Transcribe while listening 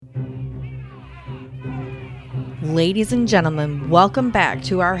Ladies and gentlemen, welcome back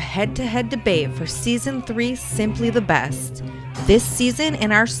to our head-to-head debate for Season 3, Simply the Best. This season,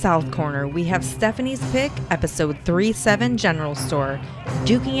 in our South Corner, we have Stephanie's pick, Episode 3-7, General Store,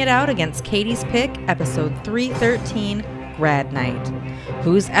 duking it out against Katie's pick, Episode 3-13, Grad Night.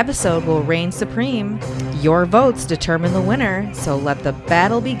 Whose episode will reign supreme? Your votes determine the winner, so let the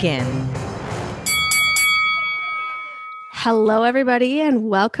battle begin. Hello, everybody, and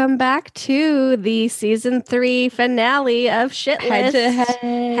welcome back to the Season 3 finale of Shitlist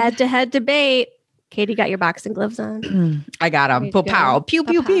Head-to-Head Debate. Katie, got your boxing gloves on? I got them. Pow, pew,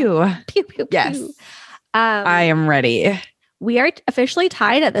 pew, pew. Pew, pew, Yes. pew. I am ready. We are officially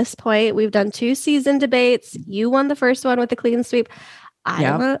tied at this point. We've done 2 season debates. You won the first one with the clean sweep.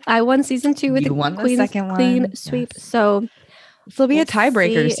 I won season 2 with the second one. Clean sweep. Yes. So this will be a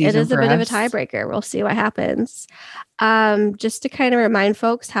tiebreaker season. It is a for bit of a us. tiebreaker. We'll see what happens. Just to kind of remind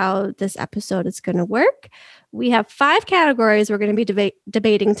folks how this episode is going to work. We have 5 categories we're going to be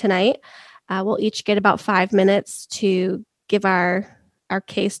debating tonight. We'll each get about 5 minutes to give our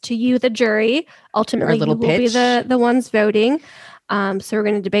case to you, the jury. Ultimately, you will be the ones voting. So we're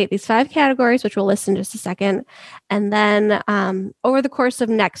going to debate these 5 categories, which we'll list in just a second. And then over the course of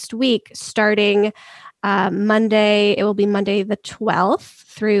next week, starting Monday, it will be Monday the 12th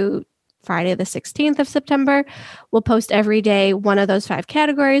through Friday the 16th of September. We'll post every day one of those 5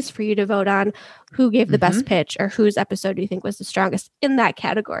 categories for you to vote on who gave the best pitch or whose episode do you think was the strongest in that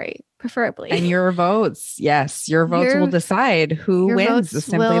category, preferably. And your votes, yes, your votes will decide who wins the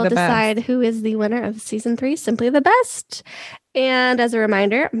Simply the Best. Decide who is the winner of Season 3, Simply the Best. And as a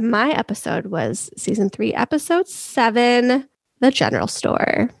reminder, my episode was Season 3, Episode 7, The General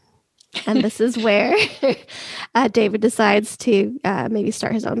Store. And this is where David decides to maybe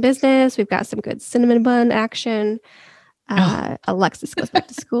start his own business. We've got some good cinnamon bun action. Alexis goes back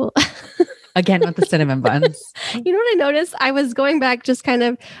to school. Again with the cinnamon buns. You know what I noticed? I was going back, just kind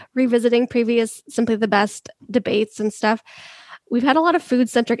of revisiting previous Simply the Best debates and stuff. We've had a lot of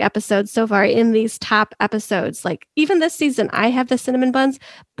food-centric episodes so far in these top episodes. Like even this season, I have the cinnamon buns,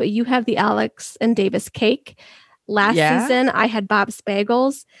 but you have the Alex and Davis cake. Last season, I had Bob's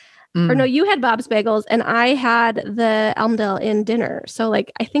Bagels. Or no, you had Bob's Bagels and I had the Elmdale Inn dinner. So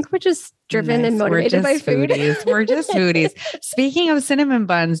like, I think we're just driven and motivated by food. Foodies. We're just foodies. Speaking of cinnamon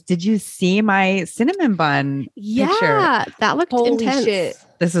buns, did you see my cinnamon bun picture? Yeah, that looked intense. Shit.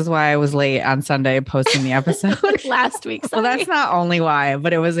 This is why I was late on Sunday posting the episode. Last week. Well, that's not only why,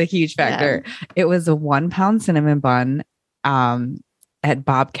 but it was a huge factor. Yeah. It was a 1-pound cinnamon bun at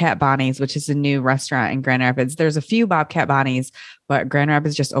Bobcat Bonnie's, which is a new restaurant in Grand Rapids. There's a few Bobcat Bonnie's, but Grand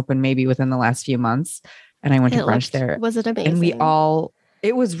Rapids just opened maybe within the last few months. And I went to brunch there. Was it amazing? And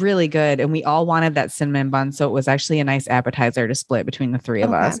it was really good. And we all wanted that cinnamon bun. So it was actually a nice appetizer to split between the 3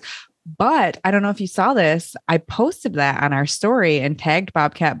 of us. But I don't know if you saw this. I posted that on our story and tagged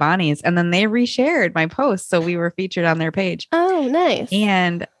Bobcat Bonnie's, and then they reshared my post. So we were featured on their page. Oh, nice.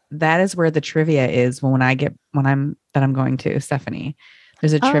 And that is where the trivia is I'm going to, Stephanie.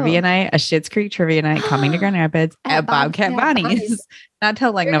 There's a trivia night, a Schitt's Creek trivia night coming to Grand Rapids at Bobcat Bonnie's. Not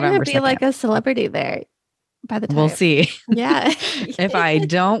till like November 2nd. You're going to be like a celebrity there by the time. We'll see. Yeah. If I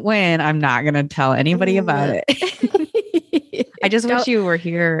don't win, I'm not going to tell anybody about it. I just wish you were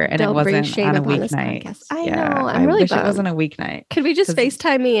here and it wasn't on a weeknight. I know. I'm really wish it wasn't a weeknight. Could we just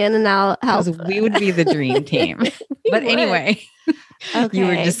FaceTime me in and I'll help? We would be the dream team. But anyway, you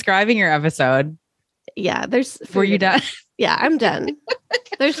were describing your episode. Yeah, there's food. Were you done? Yeah, I'm done.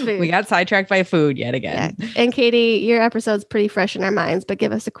 There's food. We got sidetracked by food yet again. Yeah. And Katie, your episode's pretty fresh in our minds, but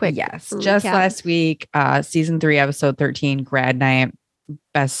give us a quick recap. Just last week, Season 3, Episode 13, Grad Night.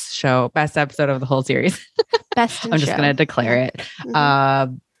 Best episode of the whole series. Best I'm just going to declare it.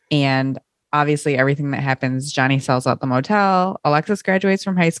 Mm-hmm. And obviously everything that happens, Johnny sells out the motel. Alexis graduates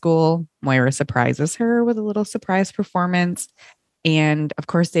from high school. Moira surprises her with a little surprise performance. And of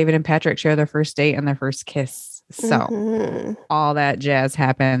course, David and Patrick share their first date and their first kiss. So all that jazz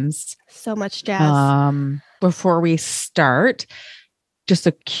happens. So much jazz. Before we start, just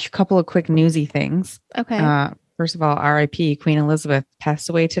a couple of quick newsy things. Okay. First of all, R.I.P. Queen Elizabeth passed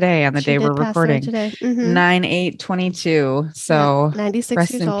away today on the day we're recording. 9/8/22. So 96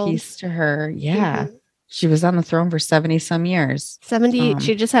 rest years in old. peace to her. Yeah. She was on the throne for 70 some years. 70.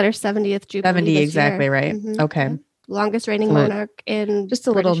 She just had her 70th jubilee. 70, exactly year. right. Okay. Yeah. Longest reigning monarch in just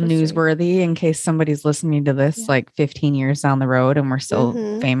a little newsworthy in case somebody's listening to this like 15 years down the road and we're still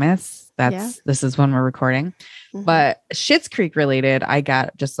famous. This is when we're recording. But Schitt's Creek related, I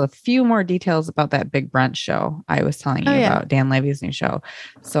got just a few more details about that Big Brunch show I was telling you about, Dan Levy's new show.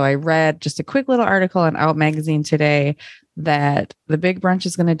 So I read just a quick little article in Out Magazine today that the Big Brunch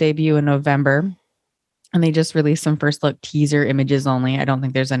is going to debut in November. And they just released some first look teaser images only. I don't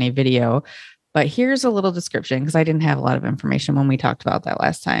think there's any video, but here's a little description because I didn't have a lot of information when we talked about that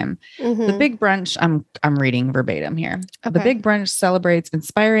last time. The Big Brunch, I'm reading verbatim here. Okay. The Big Brunch celebrates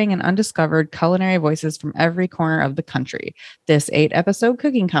inspiring and undiscovered culinary voices from every corner of the country. This 8-episode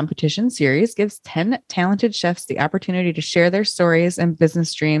cooking competition series gives 10 talented chefs the opportunity to share their stories and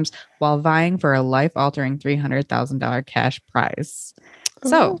business dreams while vying for a life-altering $300,000 cash prize.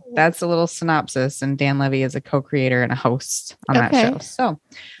 So that's a little synopsis, and Dan Levy is a co-creator and a host on that show. So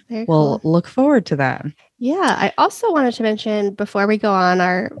we'll look forward to that. Yeah. I also wanted to mention before we go on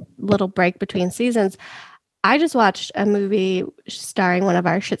our little break between seasons, I just watched a movie starring one of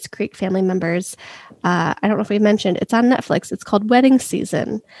our Schitt's Creek family members. I don't know if we mentioned, it's on Netflix. It's called Wedding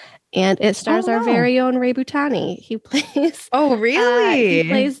Season. And it stars our very own Ray Butani. He plays. Oh, really? He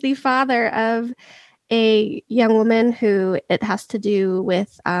plays the father of a young woman who it has to do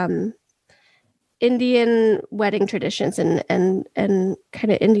with Indian wedding traditions and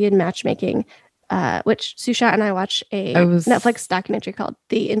kind of Indian matchmaking, which Susha and I watched a Netflix documentary called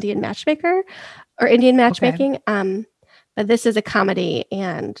The Indian Matchmaker or Indian Matchmaking. Okay. But this is a comedy,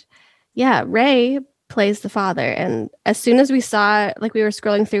 and yeah, Ray plays the father. And as soon as we saw, like, we were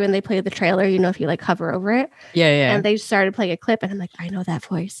scrolling through and they played the trailer, you know, if you like hover over it. Yeah. And they started playing a clip and I'm like, I know that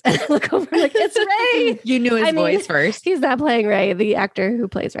voice. And I look over like, it's Ray. You knew his voice first. He's not playing Ray. The actor who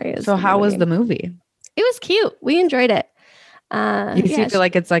plays Ray is. So how was the movie? It was cute. We enjoyed it. You feel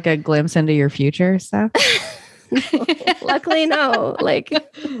like it's like a glimpse into your future stuff? No, luckily, no. Like,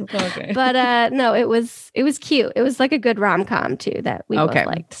 okay. But no, it was cute. It was like a good rom-com too that we both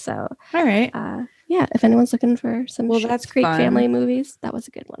liked. So all right. Yeah, if anyone's looking for some Schitt's Creek family movies, that was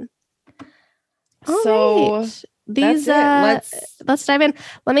a good one. All right. These let's dive in.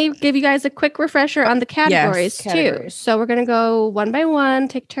 Let me give you guys a quick refresher on the categories too. So we're gonna go one by one,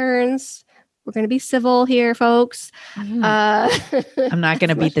 take turns. We're gonna be civil here, folks. I'm not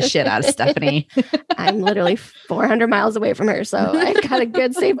gonna beat the shit out of Stephanie. I'm literally 400 miles away from her, so I've got a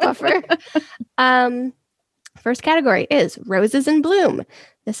good safe buffer. First category is Roses in Bloom.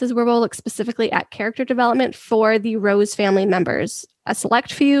 This is where we'll look specifically at character development for the Rose family members, a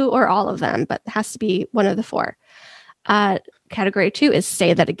select few or all of them, but it has to be one of the four. Category 2 is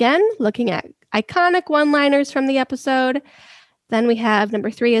Say That Again, looking at iconic one-liners from the episode. Then we have number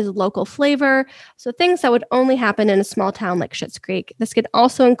 3 is Local Flavor. So things that would only happen in a small town like Schitt's Creek. This could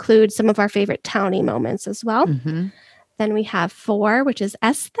also include some of our favorite townie moments as well. Mm-hmm. Then we have 4, which is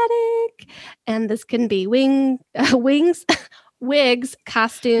Aesthetic. And this can be wings, wigs,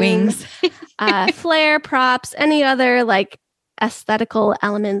 costumes, flair, props, any other like aesthetical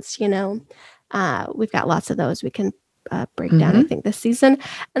elements, you know. We've got lots of those we can break down, I think, this season.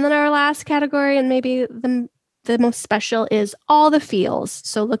 And then our last category, and maybe the most special, is All the Feels.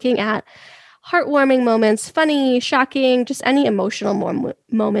 So looking at heartwarming moments, funny, shocking, just any emotional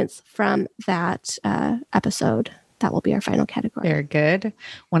moments from that episode. That will be our final category. Very good.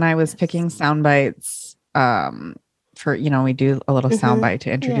 When I was picking sound bites, for, you know, we do a little soundbite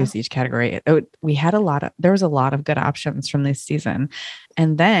to introduce each category. There was a lot of good options from this season.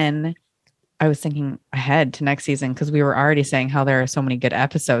 And then I was thinking ahead to next season because we were already saying how there are so many good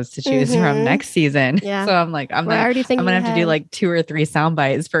episodes to choose from next season. Yeah. So I'm like, I'm going to have to do like 2 or 3 sound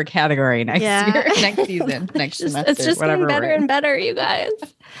bites per category next year, next season, next semester. It's just getting better and better, you guys.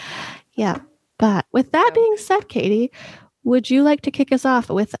 Yeah. But with that being said, Katie, would you like to kick us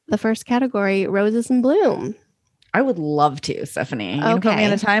off with the first category, Roses in Bloom? I would love to, Stephanie. You can put me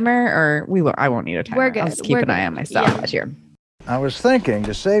on a timer, or I won't need a timer. We're good. I'll just keep an eye on my stopwatch here. I was thinking,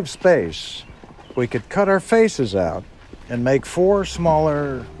 to save space, we could cut our faces out and make 4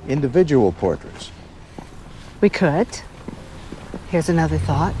 smaller individual portraits. We could. Here's another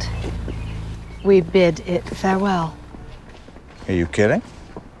thought. We bid it farewell. Are you kidding?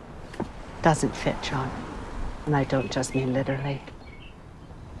 Doesn't fit, John. And I don't just mean literally.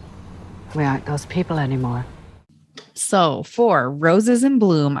 We aren't those people anymore. So for Roses in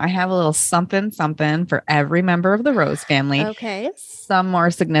Bloom, I have a little something for every member of the Rose family. Okay. Some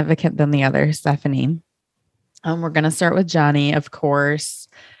more significant than the other, Stephanie. We're going to start with Johnny, of course.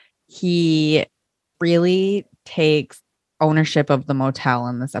 He really takes ownership of the motel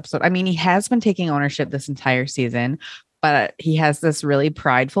in this episode. I mean, he has been taking ownership this entire season, but he has this really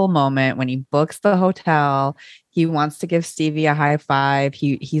prideful moment when he books the hotel. He wants to give Stevie a high five.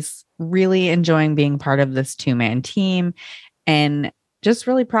 He's really enjoying being part of this 2-man team and just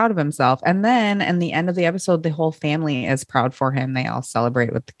really proud of himself. And then in the end of the episode, the whole family is proud for him. They all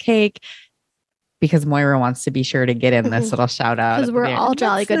celebrate with the cake because Moira wants to be sure to get in this little shout out. Because we're all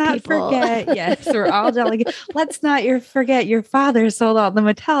jolly good people. Yes, we're all jolly good. Let's not forget your father sold out the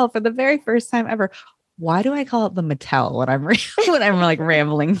motel for the very first time ever. why do I call it the Mattel when I'm when I'm like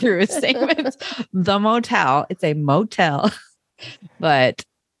rambling through a statement? The motel. It's a motel. But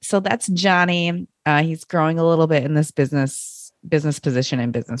so that's Johnny. He's growing a little bit in this business position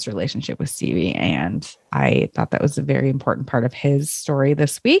and business relationship with Stevie. And I thought that was a very important part of his story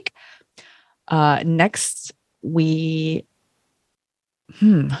this week. Next,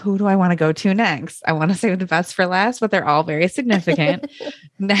 who do I want to go to next? I want to save the best for last, but they're all very significant.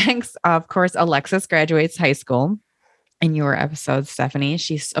 Next, of course, Alexis graduates high school. In your episode, Stephanie,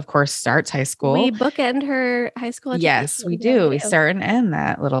 she of course starts high school. We bookend her high school education. Yes, we do. We start and end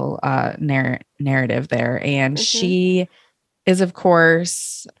that little narrative there. And she is, of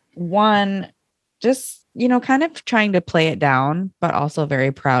course, one, just, kind of trying to play it down, but also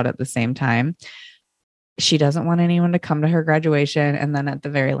very proud at the same time. She doesn't want anyone to come to her graduation. And then at the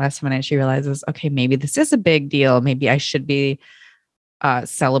very last minute, she realizes, okay, maybe this is a big deal. Maybe I should be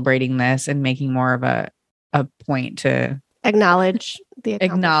celebrating this and making more of a point to acknowledge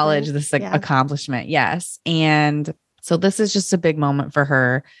this accomplishment. Yes. And so this is just a big moment for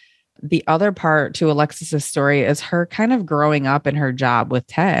her. The other part to Alexis's story is her kind of growing up in her job with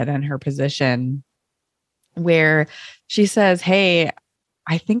Ted and her position, where she says, hey,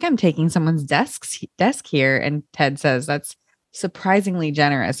 I think I'm taking someone's desk here. And Ted says, that's surprisingly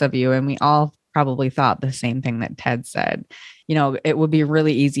generous of you. And we all probably thought the same thing that Ted said. It would be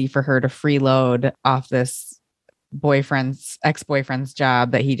really easy for her to freeload off this ex-boyfriend's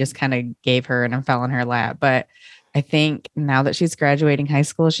job that he just kind of gave her and fell in her lap. But I think now that she's graduating high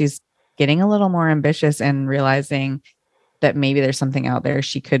school, she's getting a little more ambitious and realizing that maybe there's something out there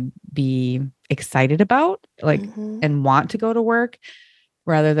she could be excited about, and want to go to work,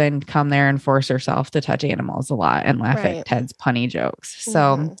 rather than come there and force herself to touch animals a lot and laugh at Ted's punny jokes.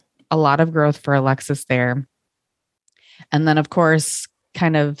 So a lot of growth for Alexis there. And then, of course,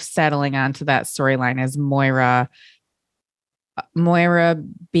 kind of settling onto that storyline is Moira. Moira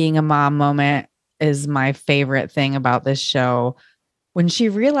being a mom moment is my favorite thing about this show. When she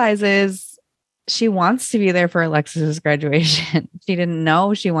realizes she wants to be there for Alexis's graduation, she didn't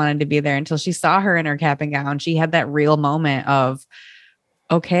know she wanted to be there until she saw her in her cap and gown. She had that real moment of,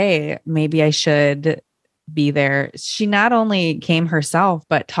 okay, maybe I should be there. She not only came herself,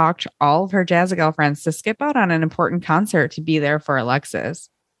 but talked all of her Jazzy girlfriends to skip out on an important concert to be there for Alexis.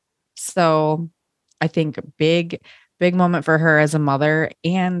 So I think big moment for her as a mother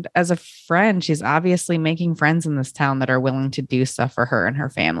and as a friend. She's obviously making friends in this town that are willing to do stuff for her and her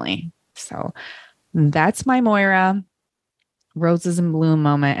family. So that's my Moira Roses in Bloom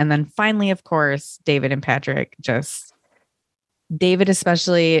moment. And then finally, of course, David and Patrick. David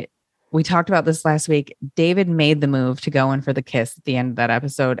especially, we talked about this last week. David made the move to go in for the kiss at the end of that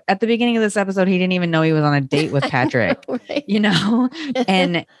episode. At the beginning of this episode, he didn't even know he was on a date with Patrick,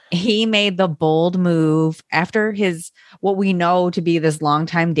 and he made the bold move after what we know to be this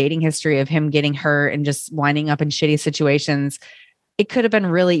longtime dating history of him getting hurt and just winding up in shitty situations. It could have been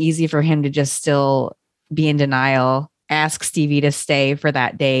really easy for him to just still be in denial, ask Stevie to stay for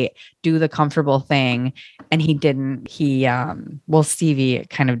that date, do the comfortable thing. And he didn't. Stevie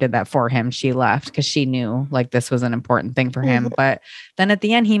kind of did that for him. She left because she knew this was an important thing for him. But then at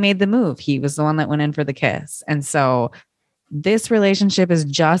the end, he made the move. He was the one that went in for the kiss. And so this relationship is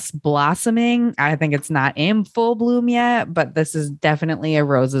just blossoming. I think it's not in full bloom yet, but this is definitely a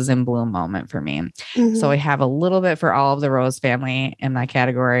roses in bloom moment for me. So I have a little bit for all of the Rose family in that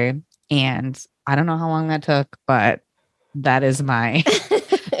category. And I don't know how long that took, but that is my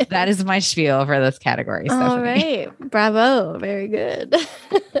spiel for this category. Stephanie. All right. Bravo. Very good.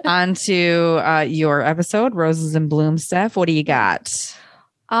 On to your episode, Roses in Bloom. Steph, what do you got?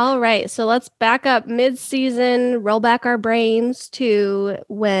 All right. So let's back up mid-season, roll back our brains to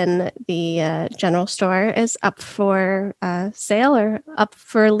when the general store is up for sale or up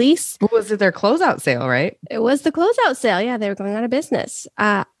for lease. Was it their closeout sale, right? It was the closeout sale. Yeah, they were going out of business.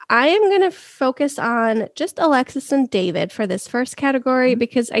 I am going to focus on just Alexis and David for this first category,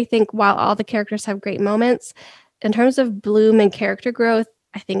 because I think while all the characters have great moments, in terms of bloom and character growth,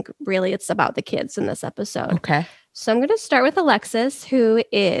 I think really it's about the kids in this episode. Okay. So I'm going to start with Alexis, who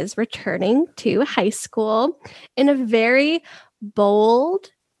is returning to high school in a very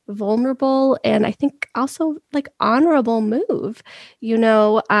bold, vulnerable, and I think also honorable move.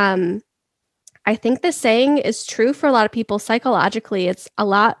 I think the saying is true for a lot of people psychologically. It's a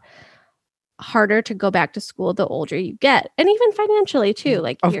lot harder to go back to school the older you get, and even financially too.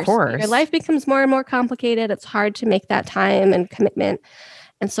 Of course, your life becomes more and more complicated. It's hard to make that time and commitment.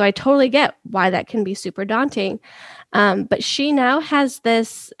 And so I totally get why that can be super daunting. But she now has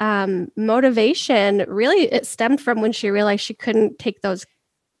this motivation. Really, it stemmed from when she realized she couldn't take those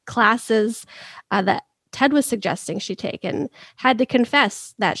classes that Ted was suggesting she take, and had to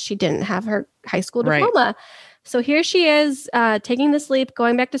confess that she didn't have her high school diploma. Right. So here she is taking this leap,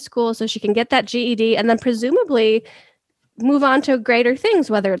 going back to school so she can get that GED and then presumably move on to greater things,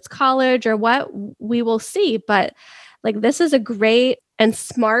 whether it's college or what, we will see. But like, this is a great and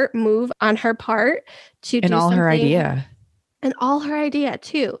smart move on her part to do all her something- idea. And all her idea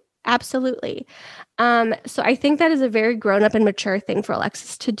too. Absolutely. So I think that is a very grown up and mature thing for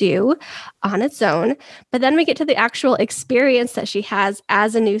Alexis to do on its own. But then we get to the actual experience that she has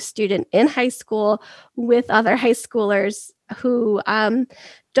as a new student in high school with other high schoolers who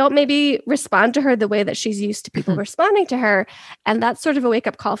don't maybe respond to her the way that she's used to people responding to her. And that's sort of a wake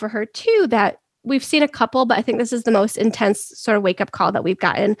up call for her too, that we've seen a couple, but I think this is the most intense sort of wake up call that we've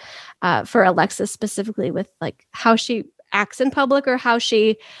gotten for Alexis specifically, with like how she acts in public, or how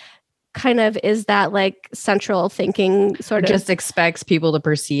she kind of is that like central thinking sort of just expects people to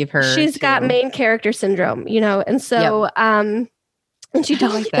perceive her. She's got main character syndrome, you know? And so, and she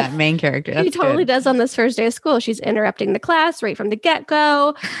totally that main character. That's she totally good. does on this first day of school. She's interrupting the class right from the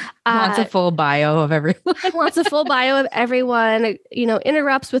get-go. Wants a full bio of everyone. Wants a full bio of everyone, you know,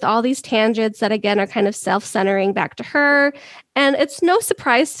 interrupts with all these tangents that again are kind of self-centering back to her. And it's no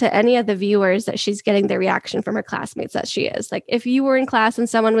surprise to any of the viewers that she's getting the reaction from her classmates that she is. Like, if you were in class and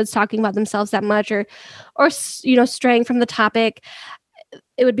someone was talking about themselves that much, or you know, straying from the topic,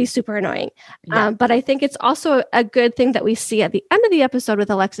 it would be super annoying. Yeah. But I think it's also a good thing that we see at the end of the episode with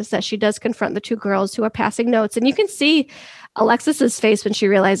Alexis, that she does confront the two girls who are passing notes. And you can see Alexis's face when she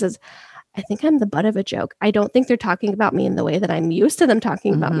realizes, I think I'm the butt of a joke. I don't think they're talking about me in the way that I'm used to them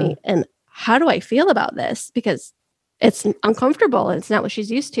talking about me. And how do I feel about this? Because it's uncomfortable and it's not what she's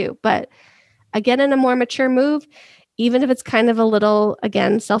used to. But again, in a more mature move, even if it's kind of a little,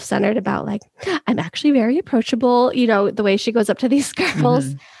 again, self-centered about like, I'm actually very approachable, you know, the way she goes up to these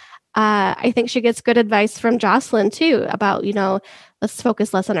girls. I think she gets good advice from Jocelyn too about, you know, let's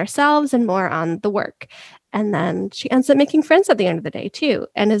focus less on ourselves and more on the work. And then she ends up making friends at the end of the day too,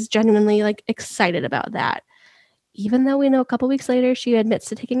 and is genuinely like excited about that. Even though we know a couple weeks later, she admits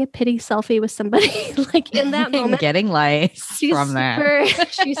to taking a pity selfie with somebody like in that moment. Getting lice from that.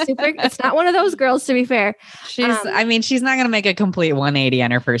 She's super. It's not one of those girls, to be fair. I mean, she's not going to make a complete 180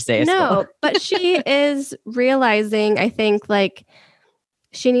 on her first day of school. But she is realizing, I think, like,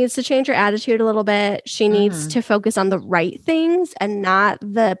 she needs to change her attitude a little bit. She needs to focus on the right things and not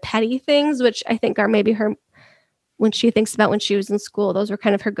the petty things, which I think are maybe her, when she thinks about when she was in school, those were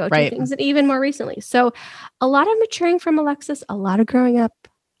kind of her go-to things, and even more recently. So a lot of maturing from Alexis, a lot of growing up.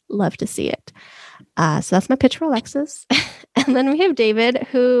 Love to see it. So that's my pitch for Alexis. And then we have David,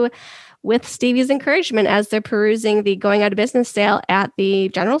 who, with Stevie's encouragement, as they're perusing the going out of business sale at the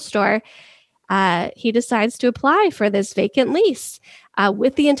general store, he decides to apply for this vacant lease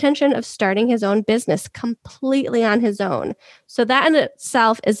with the intention of starting his own business completely on his own. So that in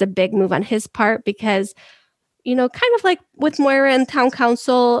itself is a big move on his part, because, you know, kind of like with Moira and town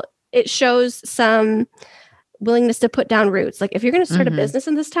council, it shows some willingness to put down roots. Like, if you're going to start a business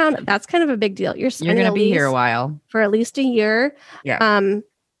in this town, that's kind of a big deal. You're going to be here a while, for at least a year. Yeah.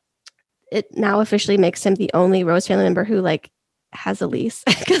 It now officially makes him the only Rose family member who like has a lease,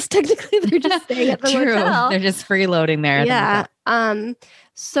 because technically they're just staying at the hotel. They're just freeloading there. Yeah.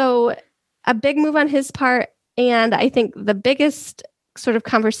 So a big move on his part. And I think the biggest sort of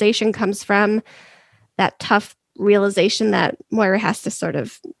conversation comes from that tough realization that Moira has to sort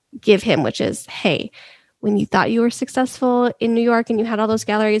of give him, which is, hey, when you thought you were successful in New York and you had all those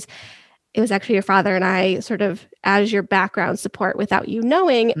galleries, it was actually your father and I sort of as your background support without you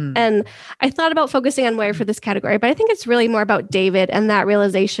knowing. And I thought about focusing on Moira for this category, but I think it's really more about David and that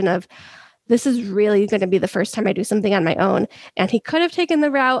realization of, this is really going to be the first time I do something on my own. And he could have taken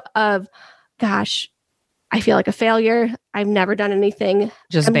the route of, gosh, I feel like a failure. I've never done anything.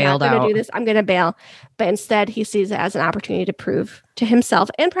 Just bailed out. Do this. I'm going to bail. But instead, he sees it as an opportunity to prove to himself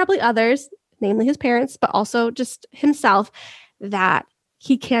and probably others, namely his parents, but also just himself, that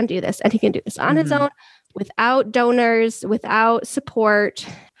he can do this, and he can do this on his own, without donors, without support.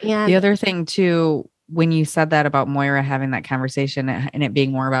 And the other thing too, when you said that about Moira having that conversation and it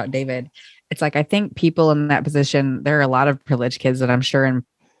being more about David, it's like, I think people in that position, there are a lot of privileged kids that I'm sure in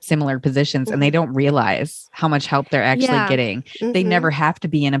similar positions, and they don't realize how much help they're actually getting. They never have to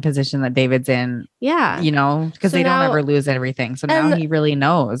be in a position that David's in, you know, because they don't ever lose everything. So now he really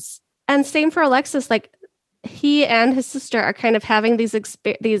knows. And same for Alexis, like, he and his sister are kind of having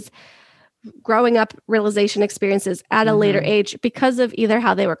these growing up realization experiences at a later age because of either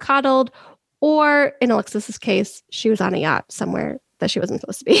how they were coddled, or in Alexis's case, she was on a yacht somewhere that she wasn't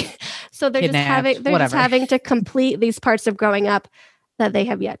supposed to be. So they're just having to complete these parts of growing up that they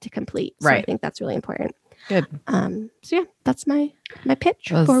have yet to complete. So I Right. think that's really important. Good. So yeah, that's my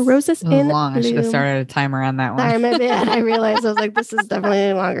pitch It was- for Roses it was in long. I should have Bloom. started a timer on that one. Sorry, my bad. I realized I was like, this is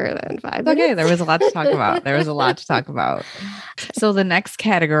definitely longer than 5 minutes. Okay, there was a lot to talk about. So the next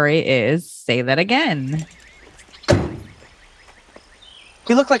category is say that again.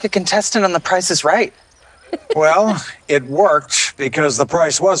 You look like a contestant on The Price is Right. Well, it worked because the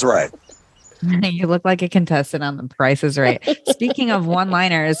price was right. You look like a contestant on The Price is Right. Speaking of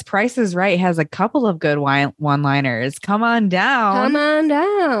one-liners, Price is Right has a couple of good one-liners. Come on down. Come on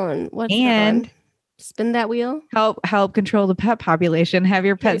down. What's that And one? Spin that wheel. help control the pet population. Have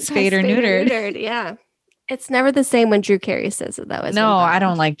your pet spayed or neutered. Yeah. It's never the same when Drew Carey says it, though. No, I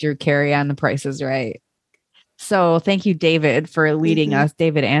don't like Drew Carey on The Price is Right. So thank you, David, for leading us,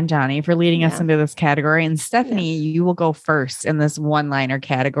 David and Johnny, for leading us into this category. And Stephanie, you will go first in this one-liner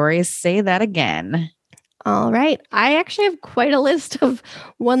category. Say that again. All right. I actually have quite a list of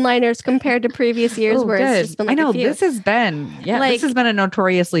one-liners compared to previous years where it's just been like I know a few. this has been, this has been a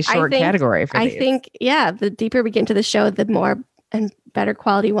notoriously short category for these. I think, the deeper we get into the show, the more and better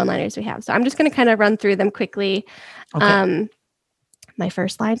quality one-liners we have. So I'm just going to kind of run through them quickly. Okay. My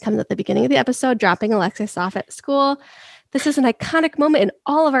first line comes at the beginning of the episode, dropping Alexis off at school. This is an iconic moment in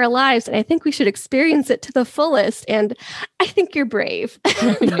all of our lives, and I think we should experience it to the fullest. And I think you're brave.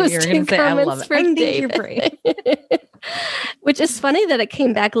 Those You're two gonna say, I love comments it. from I think David. you're brave. Which is funny that it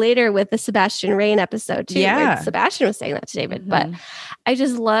came back later with the Sebastian Rain episode too. Yeah. Where Sebastian was saying that to David, but I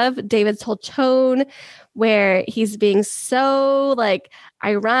just love David's whole tone where he's being so like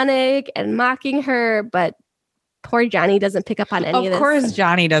ironic and mocking her, but poor Johnny doesn't pick up on any of this. Of course,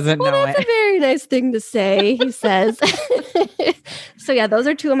 Johnny doesn't know That's it. a very nice thing to say, he says. So yeah, those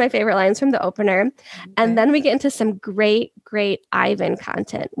are two of my favorite lines from the opener. And then we get into some great Ivan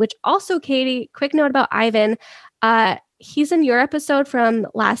content, which also, Katie, quick note about Ivan. He's in your episode from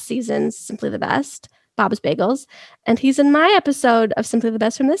last season's Simply the Best, Bob's Bagels. And he's in my episode of Simply the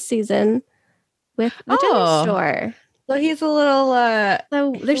Best from this season with the general store. So he's a little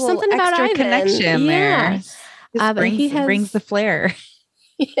So there's something about extra Ivan. connection there. Yeah. Just But he brings the flair.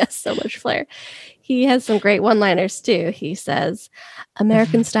 He has so much flair. He has some great one-liners too. He says,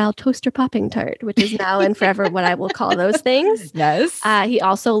 American style toaster popping tart, which is now and forever what I will call those things. Yes. He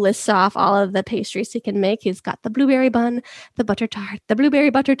also lists off all of the pastries he can make. He's got the blueberry bun, the butter tart, the blueberry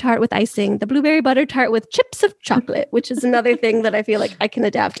butter tart with icing, the blueberry butter tart with chips of chocolate, which is another thing that I feel like I can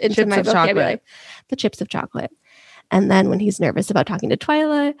adapt into Chips my of vocabulary. chocolate. The chips of chocolate. And then when he's nervous about talking to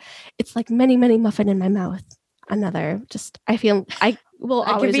Twyla, it's like many, many muffin in my mouth. Another, just I feel I will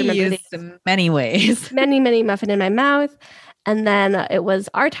I always can be remember used in many ways. many, many muffin in my mouth. And then it was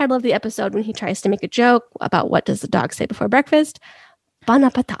our title of the episode when he tries to make a joke about what does the dog say before breakfast? Bon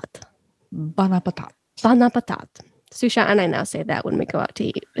appetit. Bon appetit. Bon appetit. Susha and I now say that when we go out to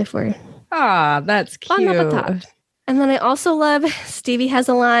eat if we're That's cute. bon appetit. And then I also love Stevie has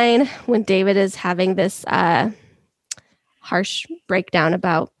a line when David is having this harsh breakdown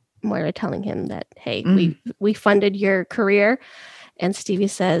about Moira telling him that, hey, we funded your career. And Stevie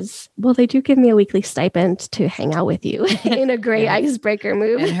says, well, they do give me a weekly stipend to hang out with you in a great icebreaker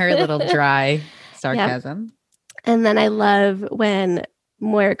move. And her little dry sarcasm. And then I love when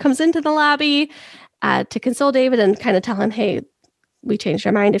Moira comes into the lobby to console David and kind of tell him, hey, we changed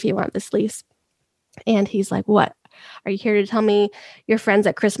our mind if you want this lease. And he's like, what? Are you here to tell me your friends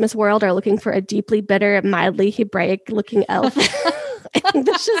at Christmas World are looking for a deeply bitter, mildly Hebraic looking elf? I think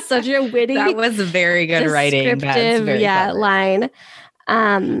that's just such a witty. That was very good writing. That's very clever. Line.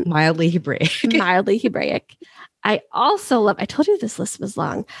 Mildly Hebraic. Mildly Hebraic. I also love, I told you this list was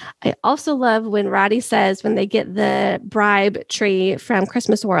long. I also love when Roddy says when they get the bribe tree from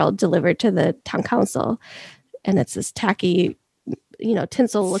Christmas World delivered to the town council, and it's this tacky,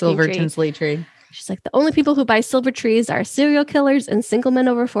 tinsel looking silver tree. tinsely tree. She's like, the only people who buy silver trees are serial killers and single men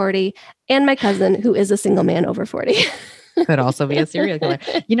over 40, and my cousin who is a single man over 40. Could also be a serial killer.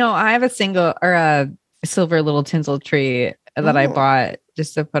 I have a silver little tinsel tree that I bought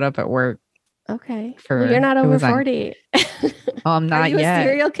just to put up at work. Okay. You're not over 40. I'm not Are you yet. A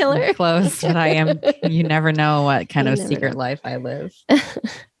serial killer? I'm close, but I am. You never know what kind of secret life I live.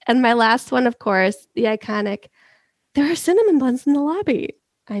 And my last one, of course, the iconic, there are cinnamon buns in the lobby.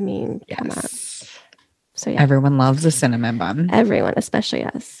 I mean, come on. So yeah. Everyone loves a cinnamon bun. Everyone, especially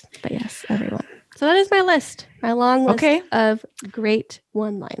us. But yes, everyone. So that is my list. My long list of great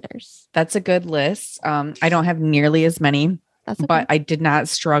one-liners. That's a good list. I don't have nearly as many, but I did not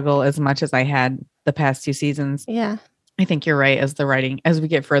struggle as much as I had the past 2 seasons. Yeah. I think you're right. As we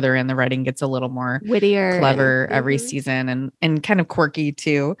get further in, the writing gets a little more wittier, clever every season and kind of quirky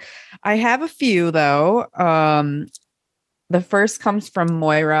too. I have a few though. The first comes from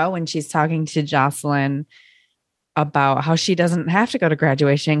Moira when she's talking to Jocelyn about how she doesn't have to go to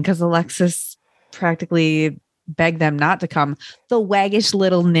graduation because Alexis practically begged them not to come. The waggish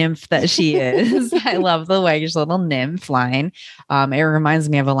little nymph that she is. I love the waggish little nymph line. It reminds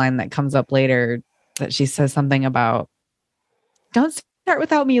me of a line that comes up later that she says something about, don't start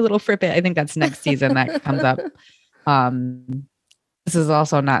without me, you little frippet. I think that's next season that comes up. This is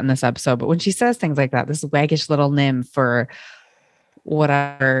also not in this episode, but when she says things like that, this waggish little nymph or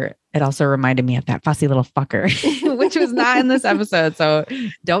whatever, it also reminded me of that fussy little fucker, which was not in this episode. So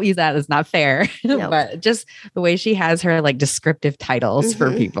don't use that. It's not fair. Nope. But just the way she has her like descriptive titles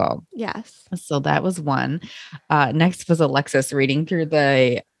for people. Yes. So that was one. Next was Alexis reading through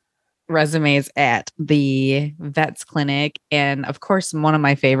the resumes at the vet's clinic. And of course, one of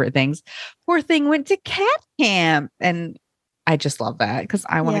my favorite things, poor thing went to cat camp. And I just love that because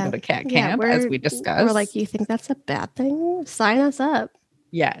I want to go to cat camp, as we discussed. We're like, you think that's a bad thing? Sign us up.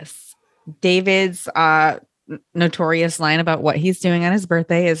 Yes. David's notorious line about what he's doing on his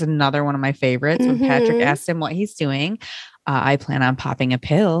birthday is another one of my favorites. When Patrick asked him what he's doing, I plan on popping a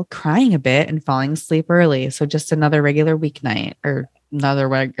pill, crying a bit, and falling asleep early. So just another regular weeknight or another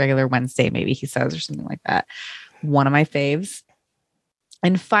regular Wednesday, maybe he says, or something like that. One of my faves.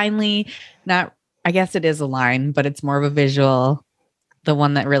 And finally, I guess it is a line, but it's more of a visual. The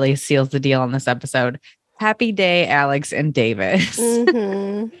one that really seals the deal on this episode. Happy day, Alex and Davis.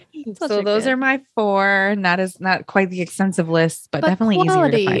 So those are my four. Not quite the extensive list, but definitely easier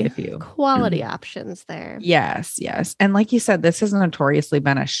to find a few. Quality options there. Yes. And like you said, this has notoriously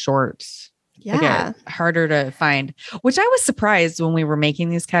been a short, harder to find, which I was surprised when we were making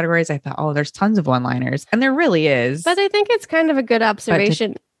these categories. I thought, oh, there's tons of one-liners. And there really is. But I think it's kind of a good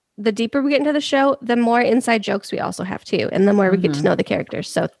observation. The deeper we get into the show, the more inside jokes we also have too, and the more we get to know the characters.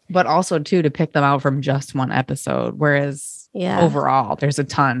 So, but also too to pick them out from just one episode, whereas overall there's a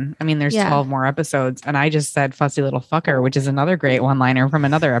ton. I mean, there's 12 more episodes, and I just said "fussy little fucker," which is another great one-liner from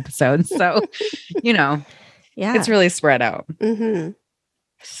another episode. So, it's really spread out.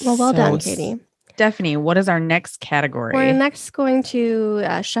 Well done, Katie. Stephanie, what is our next category? We're next going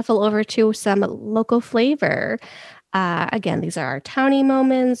to shuffle over to some local flavor. Again, these are our townie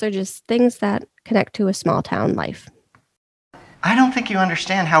moments or just things that connect to a small town life. I don't think you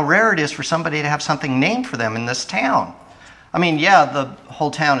understand how rare it is for somebody to have something named for them in this town. I mean, the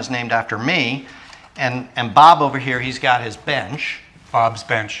whole town is named after me, and Bob over here, he's got his bench. Bob's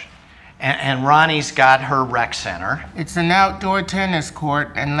bench. And Ronnie's got her rec center. It's an outdoor tennis court,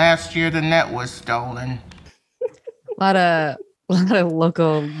 and last year the net was stolen. A lot of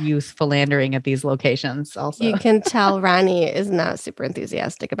local youth philandering at these locations also. You can tell Ronnie is not super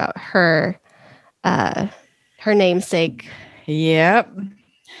enthusiastic about her namesake. Yep.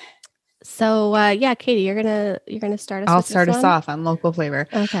 So Katie, you're gonna start us. I'll start us off on local flavor.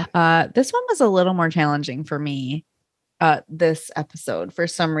 Okay. This one was a little more challenging for me this episode for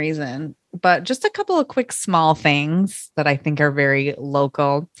some reason, but just a couple of quick small things that I think are very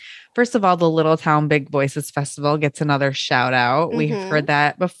local. First of all, the Little Town Big Voices Festival gets another shout out. We've heard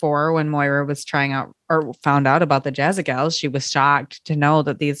that before when Moira was trying out or found out about the Jazzagals. She was shocked to know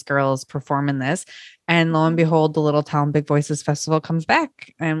that these girls perform in this. And lo and behold, the Little Town Big Voices Festival comes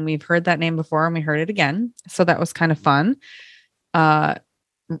back. And we've heard that name before and we heard it again. So that was kind of fun. I'm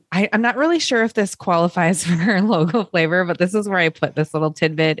not really sure if this qualifies for local flavor, but this is where I put this little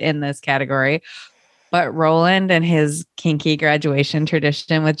tidbit in this category. But Roland and his kinky graduation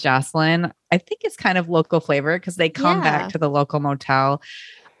tradition with Jocelyn, I think it's kind of local flavor because they come back to the local motel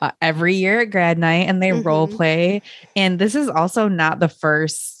every year at grad night and they role play. And this is also not the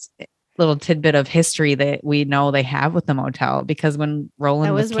first little tidbit of history that we know they have with the motel, because when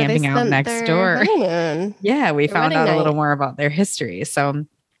Roland was camping out next door, we found out a little more about their history. So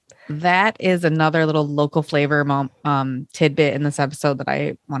that is another little local flavor tidbit in this episode that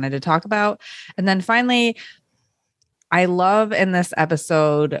I wanted to talk about. And then finally, I love in this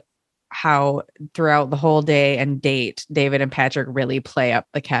episode how throughout the whole day and date, David and Patrick really play up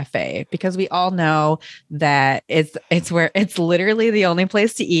the cafe, because we all know that it's literally the only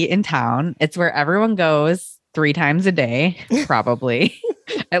place to eat in town. It's where everyone goes 3 times a day, probably.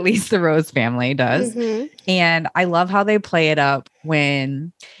 At least the Rose family does. And I love how they play it up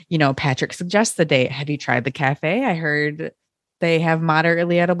when, Patrick suggests the date. Have you tried the cafe? I heard they have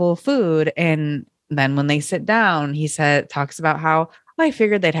moderately edible food. And then when they sit down, he talks about how, I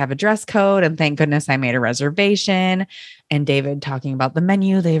figured they'd have a dress code and thank goodness I made a reservation. And David talking about the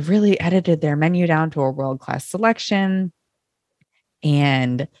menu. They've really edited their menu down to a world-class selection.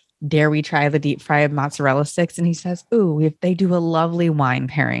 And dare we try the deep fried mozzarella sticks? And he says, ooh, they do a lovely wine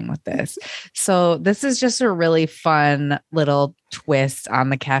pairing with this. So this is just a really fun little twist on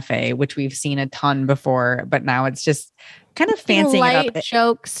the cafe, which we've seen a ton before, but now it's just kind of fancying it up.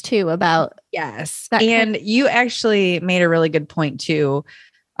 Jokes too about. Yes. And you actually made a really good point too.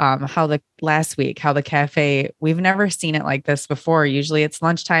 How the cafe, we've never seen it like this before. Usually it's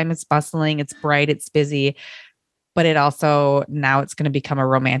lunchtime, it's bustling, it's bright, it's busy, but it also, now it's going to become a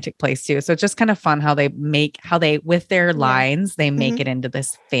romantic place too. So it's just kind of fun how they with their lines, they make it into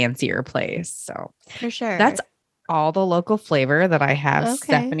this fancier place. So for sure. That's all the local flavor that I have,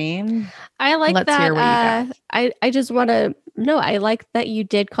 Stephanie. I like Let's that. Hear what you got. I just want to know, I like that you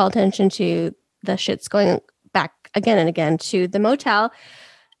did call attention to the shits going back again and again to the motel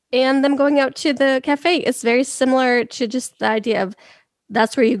and them going out to the cafe. It's very similar to just the idea of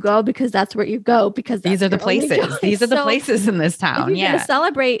that's where you go because that's where you go because these are the places. These are the places in this town. If you're gonna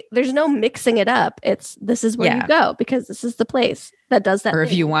celebrate, there's no mixing it up. This is where you go because this is the place that does that. Or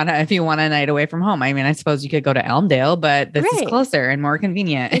if you want a night away from home, I mean, I suppose you could go to Elmdale, but this is closer and more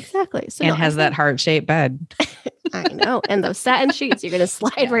convenient. Exactly. So and has that heart-shaped bed. I know. And those satin sheets, you're gonna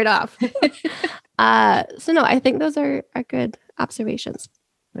slide right off. So no, I think those are good observations.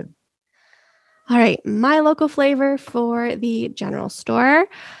 Good. All right, my local flavor for the general store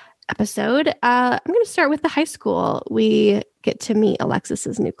episode. I'm going to start with the high school. We get to meet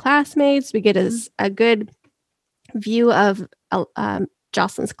Alexis's new classmates. We get a good view of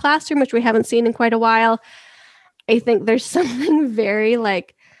Jocelyn's classroom, which we haven't seen in quite a while. I think there's something very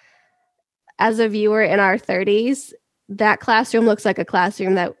like, as a viewer in our 30s, that classroom looks like a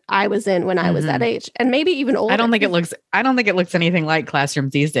classroom that I was in when I was that age, and maybe even older. I don't think it looks anything like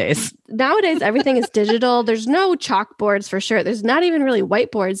classrooms these days. Nowadays, everything is digital. There's no chalkboards for sure. There's not even really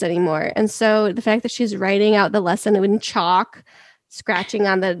whiteboards anymore. And so the fact that she's writing out the lesson in chalk, scratching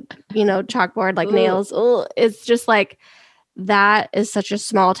on the, chalkboard like nails, it's just like, that is such a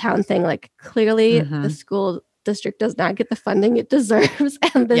small town thing. Like clearly the school district does not get the funding it deserves.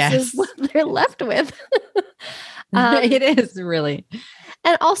 And this is what they're left with. It is really.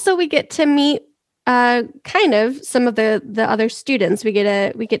 And also we get to meet kind of some of the other students. We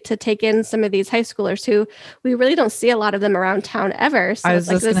get to take in some of these high schoolers who we really don't see a lot of them around town ever. So I was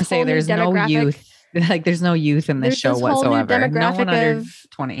just going to say there's no youth. Like there's no youth in this show whatsoever. No one under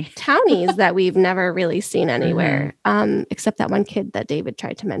 20 townies that we've never really seen anywhere, except that one kid that David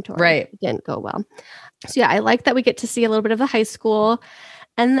tried to mentor. Right. It didn't go well. So yeah, I like that we get to see a little bit of the high school.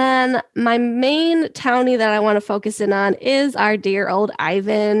 And then my main townie that I want to focus in on is our dear old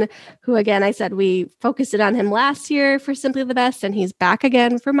Ivan, who, again, I said we focused it on him last year for Simply the Best, and he's back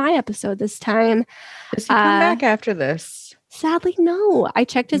again for my episode this time. Does he come back after this? Sadly, no. I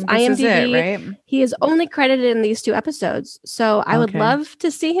checked his IMDb. Is it, right? He is only credited in these 2 episodes. So I would love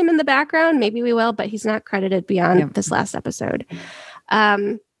to see him in the background. Maybe we will, but he's not credited beyond this last episode.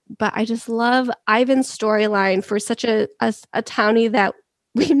 But I just love Ivan's storyline for such a townie that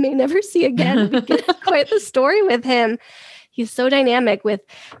we may never see again. We get quite the story with him. He's so dynamic with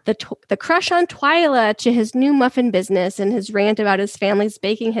the crush on Twyla to his new muffin business and his rant about his family's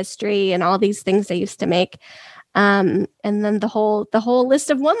baking history and all these things they used to make. And then the whole list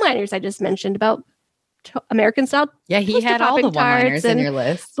of one-liners I just mentioned about American style. Yeah, he had all the one-liners in your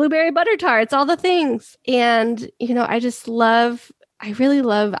list. Blueberry butter tarts, all the things. And, I really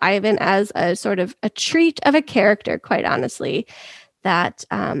love Ivan as a sort of a treat of a character, quite honestly, that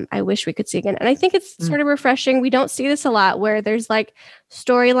I wish we could see again. And I think it's sort of refreshing. We don't see this a lot where there's like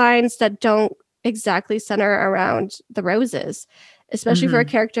storylines that don't exactly center around the roses, especially for a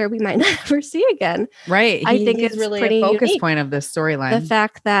character we might not ever see again. Right. I think it's really pretty a focus unique. Point of this storyline. The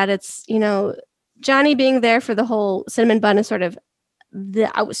fact that it's, Johnny being there for the whole cinnamon bun is sort of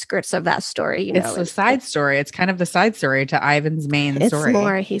the outskirts of that story. It's the side story. It's kind of the side story to Ivan's main story. It's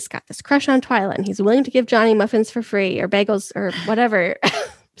more, he's got this crush on Twyla and he's willing to give Johnny muffins for free or bagels or whatever,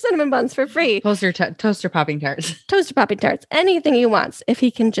 cinnamon buns for free. Toaster popping tarts. Toaster popping tarts. Anything he wants if he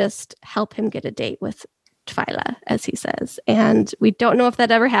can just help him get a date with Twyla, as he says. And we don't know if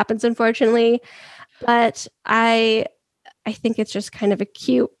that ever happens, unfortunately. But I think it's just kind of a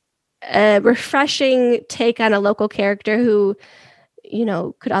cute, refreshing take on a local character who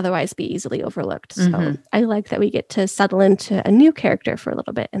could otherwise be easily overlooked. So I like that we get to settle into a new character for a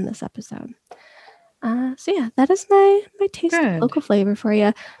little bit in this episode. So yeah, that is my taste of local flavor for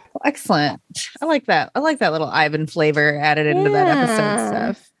you. Well, excellent. I like that. I like that little Ivan flavor added into that episode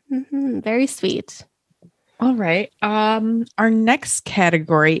stuff. Very sweet. All right. Our next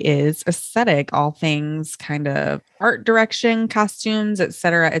category is aesthetic, all things kind of art direction, costumes,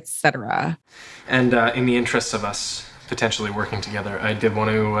 etc., etc. And in the interests of us potentially working together, I did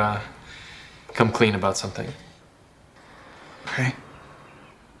want to come clean about something. Okay.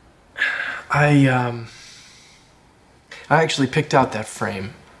 I actually picked out that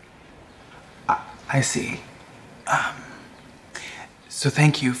frame. I see. So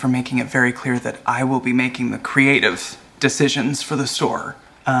thank you for making it very clear that I will be making the creative decisions for the store.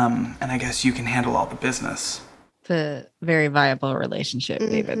 And I guess you can handle all the business. It's a very viable relationship,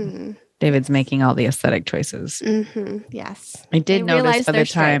 David. David's making all the aesthetic choices. Yes. I did They notice realize by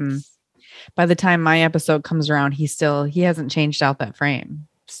their the time my episode comes around, he hasn't changed out that frame.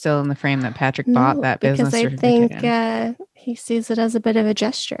 Still in the frame that Patrick bought that business because I certificate think in. he sees it as a bit of a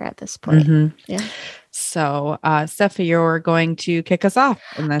gesture at this point. Yeah. So, Steffi, you're going to kick us off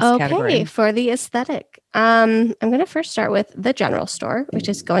in this category. For the aesthetic. I'm going to first start with the general store, which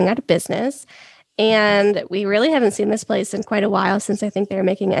is going out of business. And we really haven't seen this place in quite a while since I think they were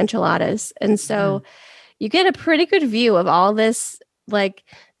making enchiladas. And so you get a pretty good view of all this like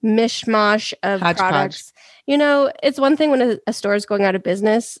mishmash of Hodgepodge. products. You know, it's one thing when a store is going out of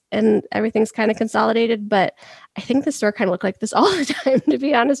business and everything's kind of consolidated, but I think the store kind of looked like this all the time, to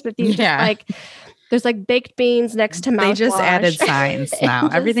be honest with you. Yeah. Just like there's like baked beans next to mouthwash. They just added signs now.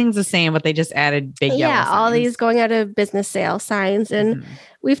 Everything's the same, but they just added big yellow signs. All these going out of business sale signs. And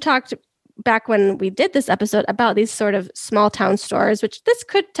we've talked back when we did this episode about these sort of small town stores, which this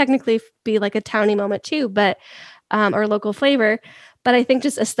could technically be like a towny moment too, but or local flavor. But I think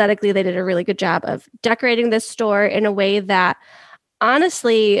just aesthetically, they did a really good job of decorating this store in a way that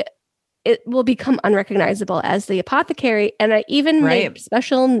honestly, it will become unrecognizable as the apothecary. And I even made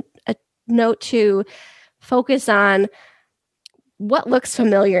special note to focus on what looks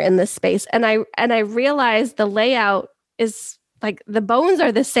familiar in this space. And I realized the layout is like the bones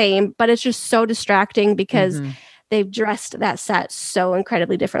are the same, but it's just so distracting because they've dressed that set so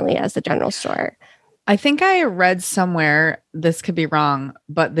incredibly differently as the general store. I think I read somewhere, this could be wrong,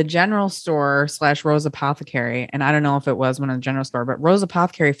 but the general store / Rose Apothecary, and I don't know if it was one of the general store, but Rose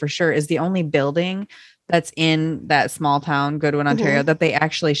Apothecary for sure is the only building that's in that small town, Goodwin, Ontario, that they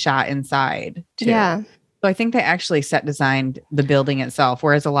actually shot inside too. Yeah. So I think they actually set designed the building itself,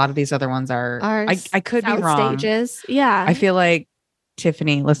 whereas a lot of these other ones are I could be wrong. Stages. Yeah. I feel like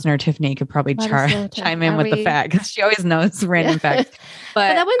listener Tiffany could probably chime in with the fact because she always knows random facts.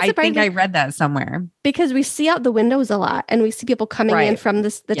 But that wouldn't I surprise think me I read that somewhere. Because we see out the windows a lot and we see people coming in from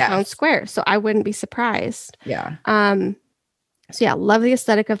the town square. So I wouldn't be surprised. Yeah. So yeah, love the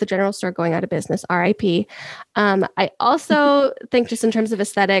aesthetic of the general store going out of business, RIP. I also think just in terms of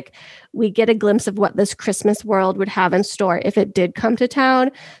aesthetic, we get a glimpse of what this Christmas world would have in store if it did come to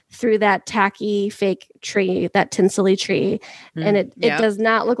town through that tacky fake tree, that tinsely tree. And it does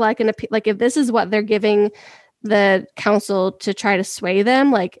not look like like if this is what they're giving the council to try to sway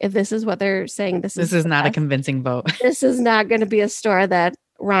them, like if this is what they're saying, this is not a convincing vote. This is not going to be a store that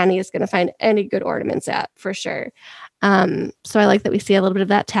Ronnie is going to find any good ornaments at for sure. So I like that we see a little bit of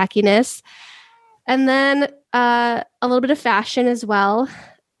that tackiness. And then a little bit of fashion as well.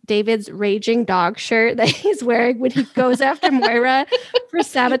 David's raging dog shirt that he's wearing when he goes after Moira for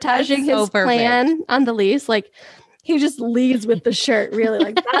sabotaging his plan on the lease. Like he just leads with the shirt, really.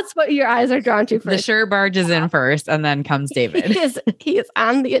 Like that's what your eyes are drawn to first. The shirt barges in first and then comes David. He is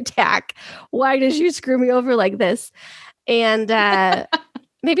on the attack. Why did you screw me over like this? And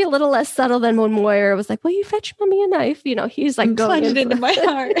maybe a little less subtle than when Moira was like, "Will you fetch mommy a knife?" You know, he's like going into my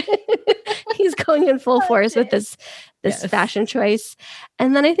heart. He's going in full force with this fashion choice.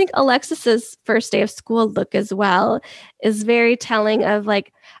 And then I think Alexis's first day of school look as well is very telling of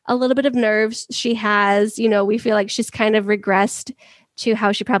like a little bit of nerves she has. You know, we feel like she's kind of regressed to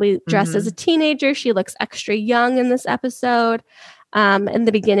how she probably dressed as a teenager. She looks extra young in this episode. In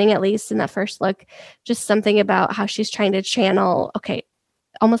the beginning, at least in that first look, just something about how she's trying to channel,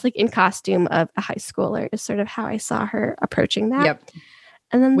 almost like in costume of a high schooler is sort of how I saw her approaching that. Yep.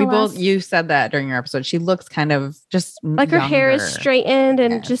 And then you said that during your episode. She looks kind of just like her hair is straightened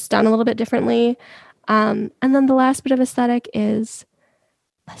and just done a little bit differently. And then the last bit of aesthetic is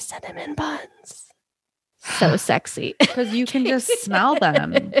the cinnamon buns. So sexy. Because you can just smell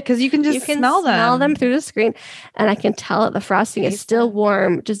them. Because you can smell them through the screen. And I can tell that the frosting is still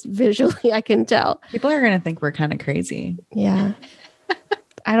warm. Just visually, I can tell. People are going to think we're kind of crazy. Yeah.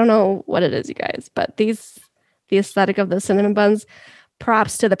 I don't know what it is, you guys, but the aesthetic of the cinnamon buns,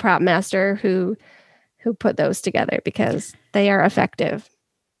 props to the prop master who put those together because they are effective.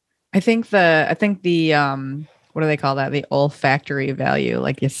 I think the what do they call that? The olfactory value,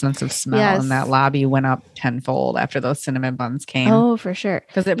 like your sense of smell in that lobby went up tenfold after those cinnamon buns came. Oh, for sure.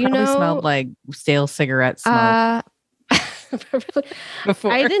 Because it probably smelled like stale cigarette smoke.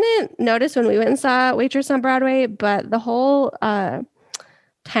 before. I didn't notice when we went and saw Waitress on Broadway, but the whole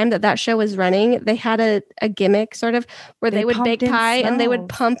time that show was running, they had a gimmick sort of where they would bake pie and they would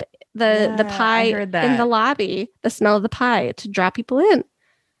pump the pie in the lobby, the smell of the pie to draw people in.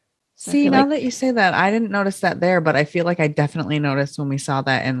 So See, now that you say that, I didn't notice that there, but I feel like I definitely noticed when we saw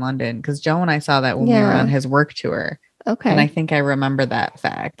that in London because Joe and I saw that when we were on his work tour. Okay. And I think I remember that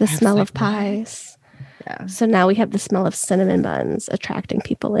fact. The smell of pies. Yeah. So now we have the smell of cinnamon buns attracting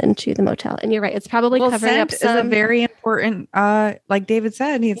people into the motel. And you're right. It's probably covering up some. Is a very important, like David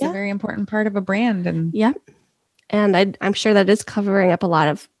said, he's a very important part of a brand. And And I'm sure that is covering up a lot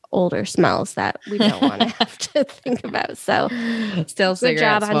of older smells that we don't want to have to think about. So still good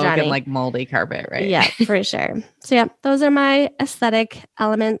job cigarette on smoke Johnny. and like moldy carpet, right? Yeah, for sure. So yeah, those are my aesthetic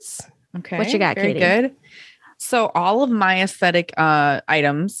elements. Okay. What you got, very Katie? Good. So all of my aesthetic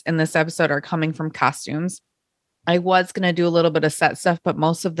items in this episode are coming from costumes. I was going to do a little bit of set stuff, but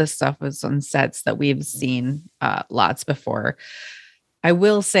most of this stuff was on sets that we've seen lots before. I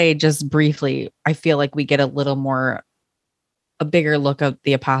will say just briefly, I feel like we get a bigger look of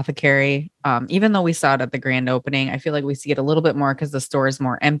the apothecary. Even though we saw it at the grand opening, I feel like we see it a little bit more because the store is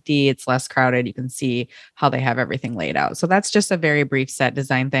more empty. It's less crowded. You can see how they have everything laid out. So that's just a very brief set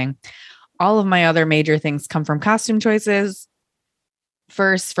design thing. All of my other major things come from costume choices.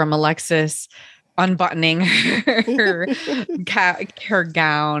 First, from Alexis unbuttoning her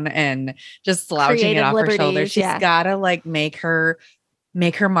gown and just slouching it off her shoulders. She's got to like make her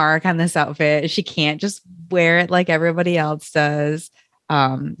mark on this outfit. She can't just wear it like everybody else does.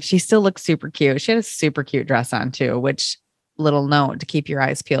 She still looks super cute. She had a super cute dress on too, which, little note to keep your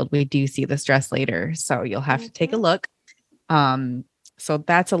eyes peeled, we do see this dress later. So you'll have to take a look. So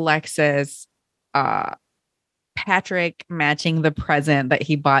that's Alexis. Patrick matching the present that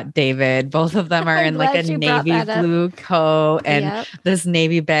he bought David. Both of them are in like a navy blue coat and this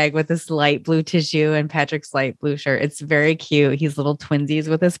navy bag with this light blue tissue and Patrick's light blue shirt. It's very cute. He's little twinsies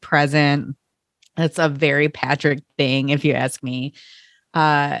with his present. It's a very Patrick thing, if you ask me.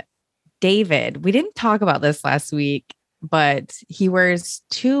 David, we didn't talk about this last week, but he wears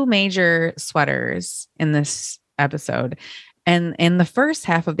two major sweaters in this episode. And in the first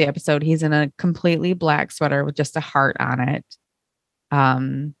half of the episode, he's in a completely black sweater with just a heart on it.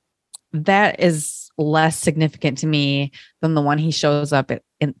 That is less significant to me than the one he shows up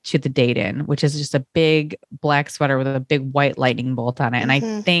to the date in, which is just a big black sweater with a big white lightning bolt on it.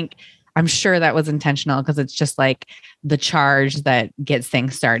 And I'm sure that was intentional because it's just like the charge that gets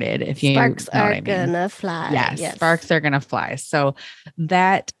things started. If you sparks know are what I mean. Gonna fly. Yes, sparks are gonna fly. So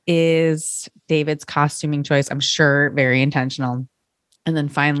that is David's costuming choice. I'm sure very intentional. And then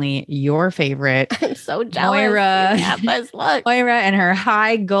finally, your favorite, I'm so jealous. Moira and her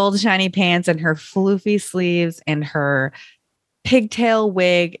high gold shiny pants and her floofy sleeves and her pigtail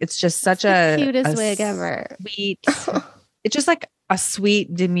wig. It's just such the cutest wig ever. Sweet. It's just like a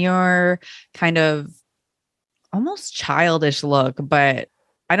sweet, demure, kind of almost childish look, but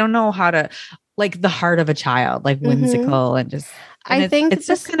I don't know how to, like the heart of a child, like whimsical and just. And I think it's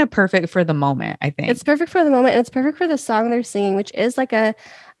just kind of perfect for the moment. I think it's perfect for the moment, and it's perfect for the song they're singing, which is like a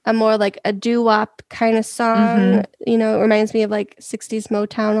more like a doo-wop kind of song. You know, it reminds me of like 60s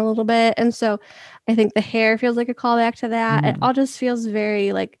Motown a little bit, and so I think the hair feels like a callback to that. It all just feels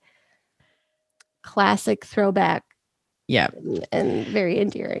very like classic throwback. Yeah. And very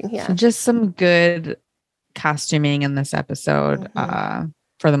endearing. Yeah. So just some good costuming in this episode.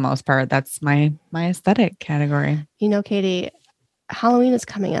 For the most part, that's my aesthetic category. You know, Katie, Halloween is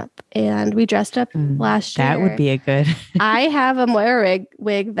coming up and we dressed up last year. That would be a good. I have a Moira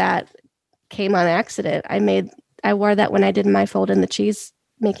wig that came on accident. I wore that when I did my fold in the cheese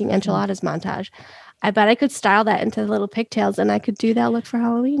making enchiladas montage. I bet I could style that into little pigtails and I could do that look for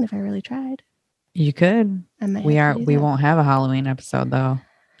Halloween if I really tried. You could. We won't have a Halloween episode though.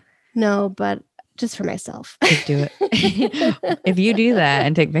 No, but just for myself. Just do it. If you do that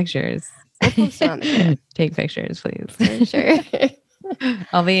and take pictures. Take pictures, please. For sure.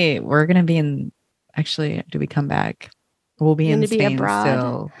 We're gonna be in do we come back? We'll be in Spain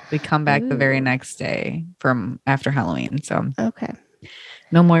still. We come back the very next day from after Halloween. So okay.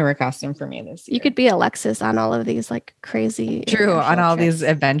 No Moira costume for me this year. You could be Alexis on all of these like crazy. True, on all these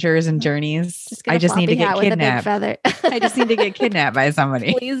adventures and journeys. I just need to get kidnapped. I just need to get kidnapped by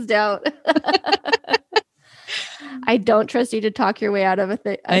somebody. Please don't. I don't trust you to talk your way out of a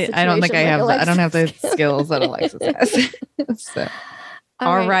thing. I don't think I have. I don't have the skills that Alexis has. So.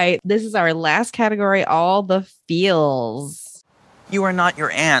 All right. This is our last category. All the feels. You are not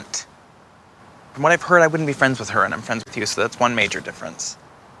your aunt. From what I've heard, I wouldn't be friends with her, and I'm friends with you, so that's one major difference.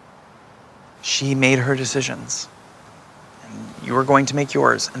 She made her decisions. You are going to make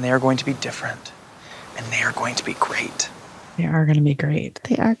yours, and they are going to be different. And they are going to be great. They are going to be great.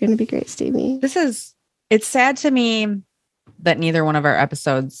 They are going to be great, Stevie. It's sad to me that neither one of our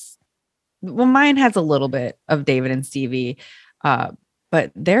episodes, well, mine has a little bit of David and Stevie,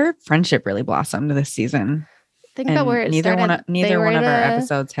 but their friendship really blossomed this season. Think about where it neither started. Neither one of our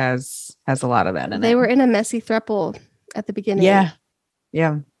episodes has a lot of that in it. They were in a messy throuple at the beginning. Yeah.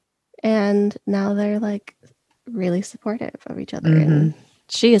 Yeah. And now they're like really supportive of each other. And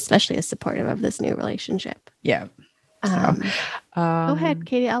she especially is supportive of this new relationship. Yeah. Go ahead,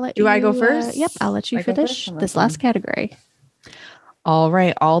 Katie. I'll let you. Do I go first? Yep. I'll let you finish this last category. All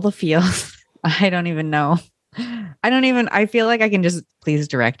right. All the feels. I don't even know. I feel like I can just please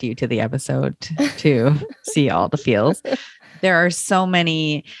direct you to the episode to see all the feels. There are so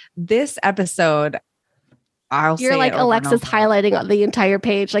many. This episode, You're like Alexis highlighting the entire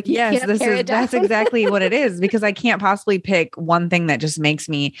page. Like, yes, that's exactly what it is, because I can't possibly pick one thing that just makes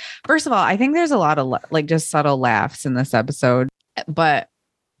me, first of all, I think there's a lot of like just subtle laughs in this episode, but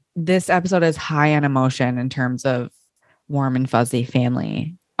this episode is high on emotion in terms of warm and fuzzy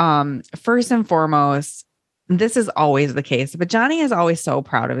family. First and foremost, this is always the case, but Johnny is always so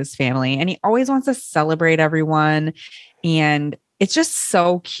proud of his family and he always wants to celebrate everyone. And it's just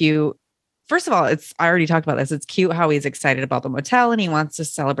so cute. First of all, I already talked about this. It's cute how he's excited about the motel and he wants to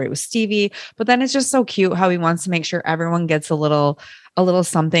celebrate with Stevie, but then it's just so cute how he wants to make sure everyone gets a little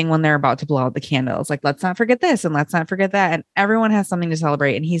something when they're about to blow out the candles. Like, let's not forget this and let's not forget that. And everyone has something to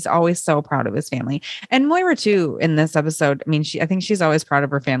celebrate. And he's always so proud of his family. And Moira too, in this episode, I mean, I think she's always proud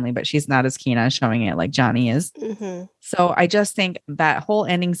of her family, but she's not as keen on showing it like Johnny is. Mm-hmm. So I just think that whole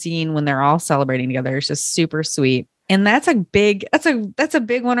ending scene when they're all celebrating together is just super sweet. And that's a big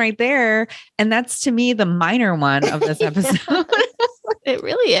one right there. And that's, to me, the minor one of this episode. It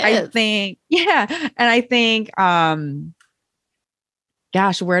really is. I think, yeah. And I think,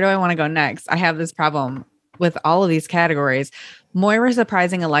 gosh, where do I want to go next? I have this problem with all of these categories. Moira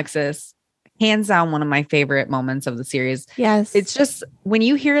surprising Alexis, hands down, one of my favorite moments of the series. Yes. It's just when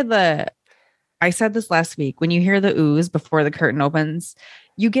you hear I said this last week, when you hear the ooze before the curtain opens,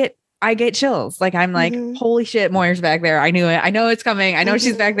 I get chills. Like, I'm like, holy shit, Moira's back there. I knew it. I know it's coming. I know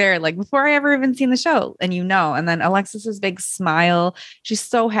she's back there. Like, before I ever even seen the show, and and then Alexis's big smile. She's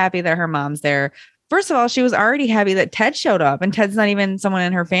so happy that her mom's there. First of all, she was already happy that Ted showed up, and Ted's not even someone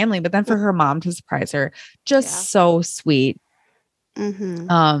in her family, but then for her mom to surprise her, just so sweet.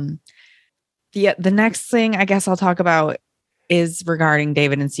 Mm-hmm. The next thing I guess I'll talk about is regarding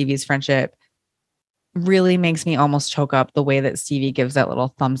David and Stevie's friendship. Really makes me almost choke up the way that Stevie gives that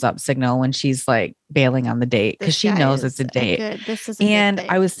little thumbs up signal when she's like bailing on the date, because she knows it's a date. And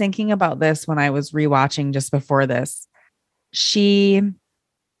I was thinking about this when I was rewatching just before this. She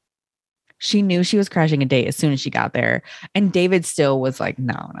knew she was crashing a date as soon as she got there. And David still was like,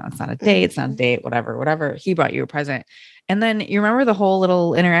 no, it's not a date. It's not a date, whatever. He brought you a present. And then you remember the whole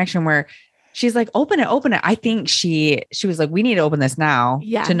little interaction where she's like, open it. I think she was like, we need to open this now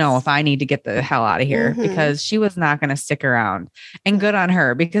to know if I need to get the hell out of here, because she was not going to stick around. And good on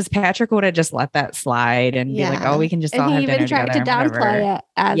her, because Patrick would have just let that slide and be like, oh, we can just all have dinner together. And he even tried to downplay it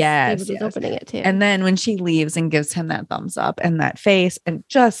as David was opening it too. And then when she leaves and gives him that thumbs up and that face, and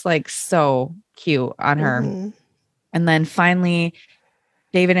just like so cute on her. And then finally,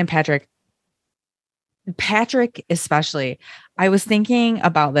 David and Patrick especially, I was thinking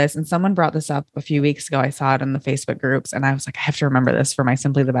about this, and someone brought this up a few weeks ago. I saw it in the Facebook groups, and I was like, I have to remember this for my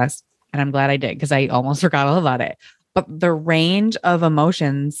Simply the Best. And I'm glad I did, because I almost forgot all about it. But the range of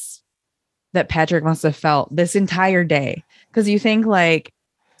emotions that Patrick must have felt this entire day, because you think like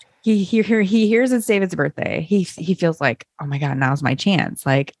he hears it's David's birthday. He feels like, oh my God, now's my chance.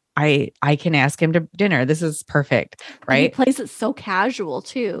 Like, I can ask him to dinner. This is perfect. Right. And he plays it so casual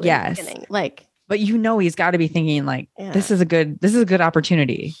too. Yes. But he's got to be thinking like, this is a good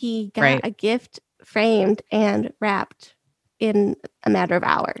opportunity. He got a gift framed and wrapped in a matter of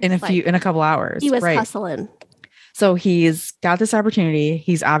hours. In a couple hours. He was hustling. So he's got this opportunity.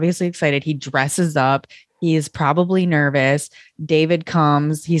 He's obviously excited. He dresses up. He's probably nervous. David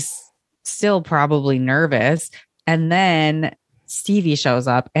comes. He's still probably nervous. And then Stevie shows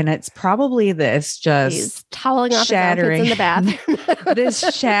up, and it's probably this just he's toweling off shattering his outfits in the bathroom. This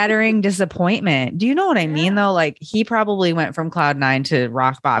shattering disappointment. Do you know what I mean though? Like, he probably went from cloud 9 to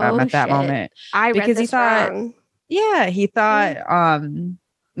rock bottom at that moment. He thought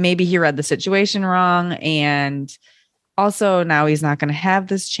maybe he read the situation wrong, and also now he's not going to have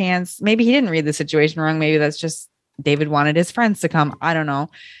this chance. Maybe he didn't read the situation wrong. Maybe that's just David wanted his friends to come. I don't know.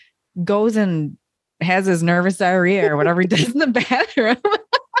 Goes and has his nervous diarrhea or whatever he does in the bathroom,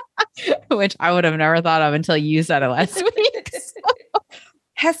 which I would have never thought of until you said it last week.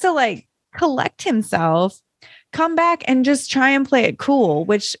 has to like collect himself, come back and just try and play it cool,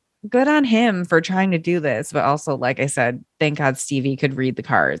 which good on him for trying to do this. But also, like I said, thank God Stevie could read the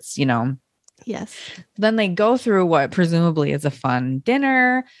cards, you know? Yes. Then they go through what presumably is a fun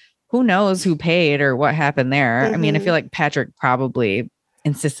dinner. Who knows who paid or what happened there? I mean, I feel like Patrick probably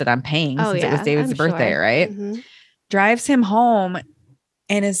insisted on paying since it was David's birthday, right? Drives him home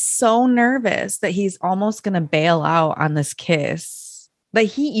and is so nervous that he's almost going to bail out on this kiss that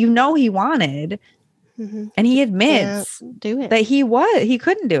he wanted. And he admits that he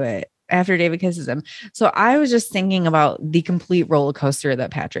couldn't do it after David kisses him. So I was just thinking about the complete roller coaster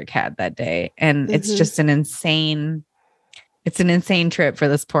that Patrick had that day. And it's just an insane trip for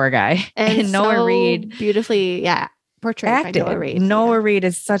this poor guy. And Noah Reid beautifully, portrayed by Noah Reid. Noah Reid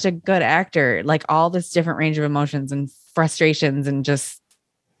is such a good actor, like all this different range of emotions and frustrations and just,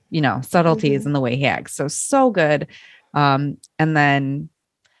 you know, subtleties in the way he acts. So good. And then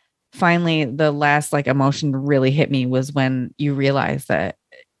finally the last like emotion to really hit me was when you realize that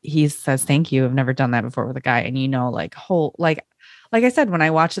he says, thank you. I've never done that before with a guy. And you know, like like I said, when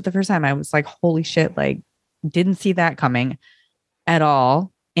I watched it the first time, I was like, holy shit, like didn't see that coming at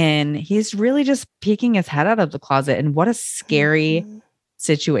all. And he's really just peeking his head out of the closet. And what a scary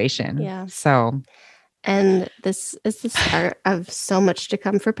situation. Yeah. So, and this is the start of so much to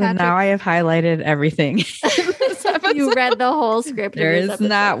come for Patrick. Now I have highlighted everything. You read the whole script. There is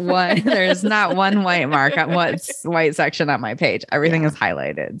not one white mark on what's white section on my page. Everything is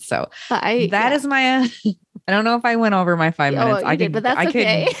highlighted. So that is my, I don't know if I went over my 5 minutes. I did, but that's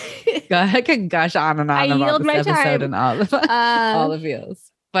okay. I could gush on and on about this episode and all the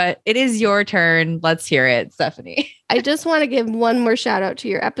feels. But it is your turn. Let's hear it, Stephanie. I just want to give one more shout out to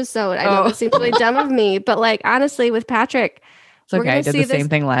your episode. I know this seems really dumb of me, but like honestly, with Patrick, it's okay. I did the same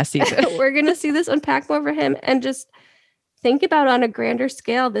thing last season. We're going to see this unpack more for him and just think about on a grander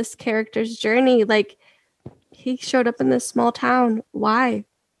scale this character's journey. Like he showed up in this small town. Why?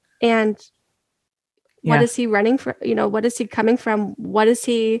 And what is he running from? You know, what is he coming from? What is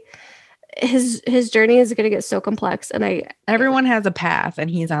he? His journey is going to get so complex, and everyone has a path, and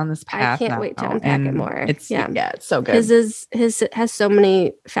he's on this path. I can't wait to unpack it more. It's so good. His has so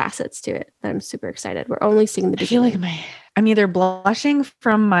many facets to it that I'm super excited. We're only seeing the beginning. I feel like I'm either blushing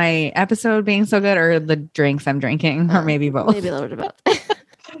from my episode being so good, or the drinks I'm drinking, or maybe both. Maybe a little bit of both.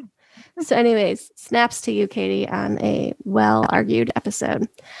 So, anyways, snaps to you, Katie, on a well-argued episode.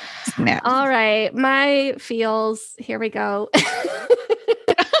 Snaps. All right, my feels. Here we go.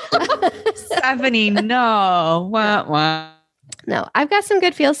 Stephanie, no. No, I've got some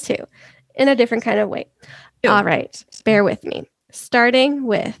good feels too, in a different kind of way. All right, bear with me. Starting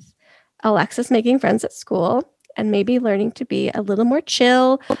with Alexis making friends at school and maybe learning to be a little more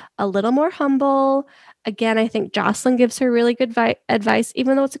chill, a little more humble. Again, I think Jocelyn gives her really good advice,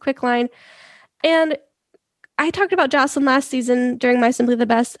 even though it's a quick line. And I talked about Jocelyn last season during my Simply the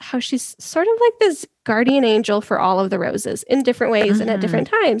Best, how she's sort of like this guardian angel for all of the roses in different ways and at different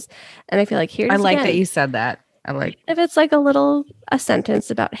times. And I feel like here, I like that you said that. I like if it's like a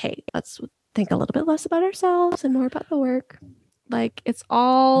sentence about, hey, let's think a little bit less about ourselves and more about the work. Like it's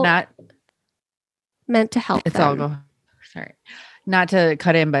all not meant to help. It's all go. Sorry. Not to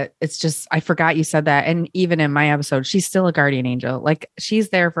cut in, but it's just, I forgot you said that. And even in my episode, she's still a guardian angel. Like she's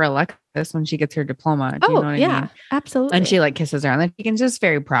there for Alexis when she gets her diploma. Do you know what I mean? Absolutely. And she like kisses her on the cheek and just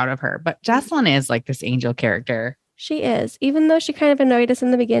very proud of her. But Jocelyn is like this angel character. She is, even though she kind of annoyed us in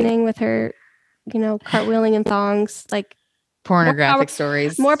the beginning with her, you know, cartwheeling and thongs, like pornographic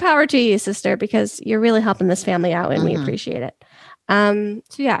stories. More power to you, sister, because you're really helping this family out and we appreciate it. So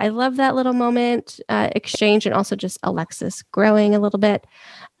yeah, I love that little moment, exchange, and also just Alexis growing a little bit.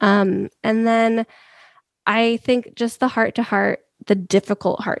 And then I think just the heart-to-heart, the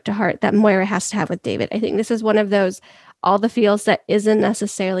difficult heart-to-heart that Moira has to have with David. I think this is one of those, all the feels that isn't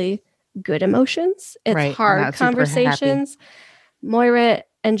necessarily good emotions. It's hard conversations. Moira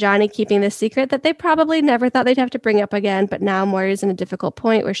and Johnny keeping this secret that they probably never thought they'd have to bring up again. But now Moira's in a difficult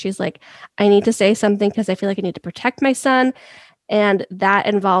point where she's like, I need to say something because I feel like I need to protect my son. And that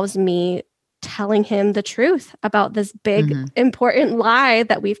involves me telling him the truth about this big, important lie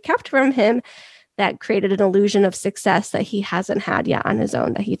that we've kept from him that created an illusion of success that he hasn't had yet on his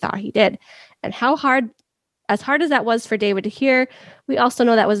own that he thought he did. And as hard as that was for David to hear, we also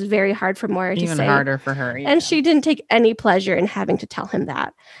know that was very hard for Moira to say. Even harder for her. Yeah. And she didn't take any pleasure in having to tell him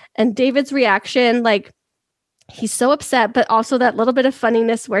that. And David's reaction, like, he's so upset, but also that little bit of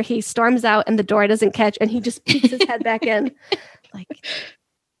funniness where he storms out and the door doesn't catch and he just peeks his head back in. Like,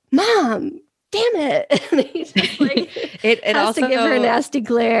 Mom, damn it. And he just like it has also to give her a nasty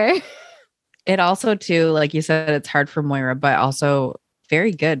glare. It also too, like you said, it's hard for Moira, but also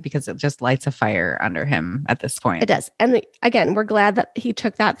very good because it just lights a fire under him at this point. It does. And again, we're glad that he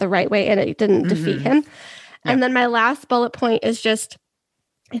took that the right way and it didn't defeat him. And then my last bullet point is just,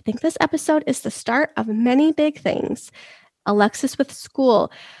 I think this episode is the start of many big things. Alexis with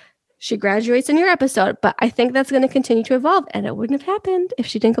school. She graduates in your episode, but I think that's going to continue to evolve. And it wouldn't have happened if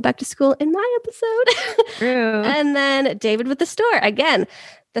she didn't go back to school in my episode. True. And then David with the store. Again,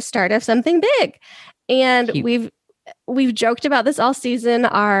 the start of something big. And we've joked about this all season.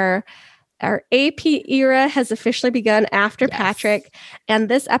 Our AP era has officially begun after Patrick. And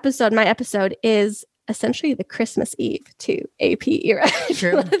this episode, my episode, is essentially the Christmas Eve to AP era.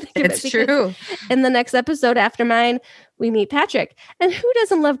 True. It's true. In the next episode after mine, we meet Patrick. And who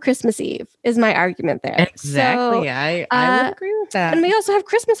doesn't love Christmas Eve is my argument there. Exactly. So, I would agree with that. And we also have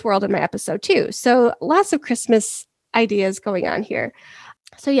Christmas World in my episode too. So lots of Christmas ideas going on here.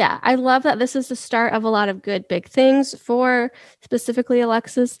 So yeah, I love that this is the start of a lot of good big things for specifically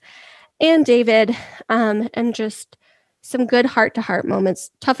Alexis and David, and just some good heart-to-heart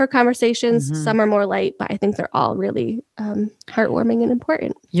moments. Tougher conversations, some are more light, but I think they're all really heartwarming and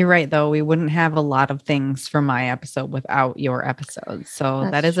important. You're right, though. We wouldn't have a lot of things from my episode without your episode. So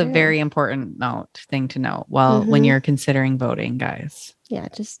that is a very important thing to note when you're considering voting, guys. Yeah,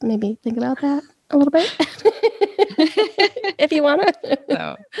 just maybe think about that a little bit if you want to.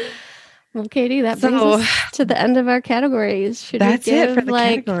 So. Well, Katie, that brings us to the end of our categories. That's it for the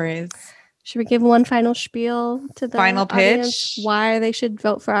categories. Should we give one final spiel to the final audience, pitch? Why they should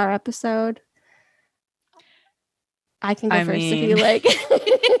vote for our episode? I can go first if you like.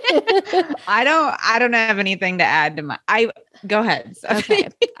 I don't have anything to add to go ahead. Okay.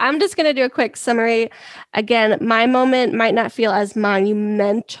 I'm just going to do a quick summary. Again, my moment might not feel as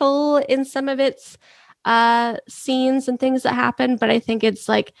monumental in some of its scenes and things that happen, but I think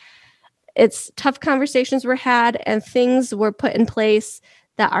it's tough conversations were had and things were put in place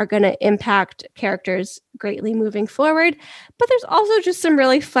that are going to impact characters greatly moving forward. But there's also just some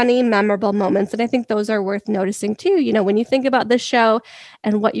really funny, memorable moments. And I think those are worth noticing too. You know, when you think about this show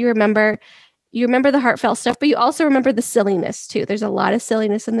and what you remember the heartfelt stuff, but you also remember the silliness too. There's a lot of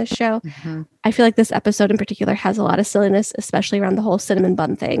silliness in this show. Mm-hmm. I feel like this episode in particular has a lot of silliness, especially around the whole cinnamon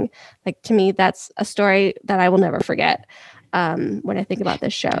bun thing. Like, to me, that's a story that I will never forget when I think about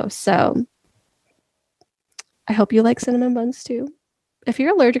this show. So I hope you like cinnamon buns too. If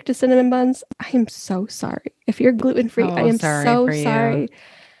you're allergic to cinnamon buns, I am so sorry. If you're gluten-free, I am so sorry.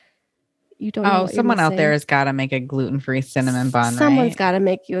 You don't know what someone you're out there has got to make a gluten-free cinnamon bun, Someone's got to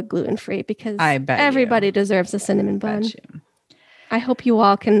make you a gluten-free because I bet everybody deserves a cinnamon bun. I hope you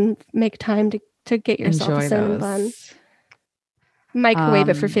all can make time to get yourself a cinnamon bun. Microwave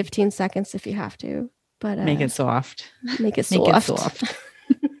it for 15 seconds if you have to. But make it soft. Make it soft.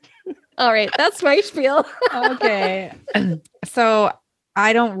 All right, that's my spiel. Okay. So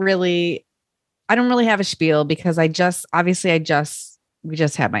I don't really have a spiel because we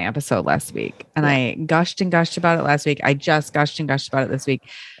just had my episode last week and I gushed and gushed about it last week. I just gushed and gushed about it this week.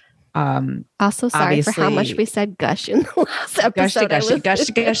 Also sorry for how much we said gush in the last episode.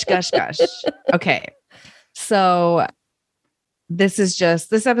 Gush. Okay. So this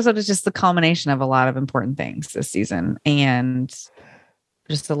episode is just the culmination of a lot of important things this season and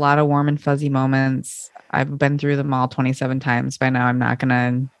just a lot of warm and fuzzy moments. I've been through them all 27 times by now. I'm not going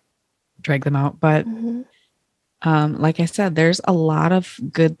to drag them out, but like I said, there's a lot of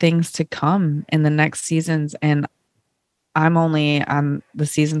good things to come in the next seasons. And I'm only on the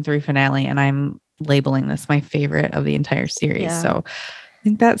season 3 finale and I'm labeling this my favorite of the entire series. Yeah. So I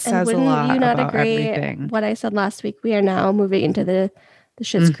think that says a lot about everything. What I said last week, we are now moving into the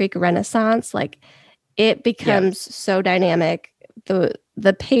Schitt's Creek Renaissance. Like, it becomes so dynamic.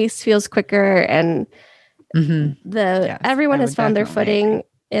 The pace feels quicker and everyone has found their footing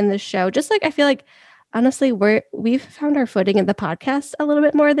in the show. Just like, I feel like, honestly, we've found our footing in the podcast a little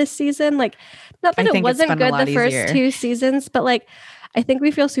bit more this season. Like, not that it wasn't good the first 2 seasons, but like, I think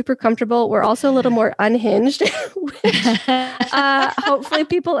we feel super comfortable. We're also a little more unhinged, which hopefully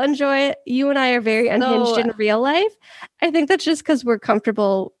people enjoy. You and I are very unhinged in real life. I think that's just because we're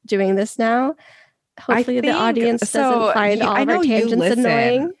comfortable doing this now. Hopefully the audience doesn't find all of our tangents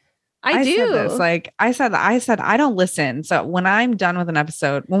annoying. I do. Said this. Like I said, I don't listen. So when I'm done with an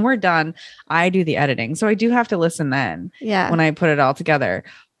episode, when we're done, I do the editing. So I do have to listen then when I put it all together.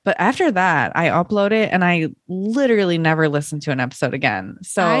 But after that, I upload it and I literally never listen to an episode again.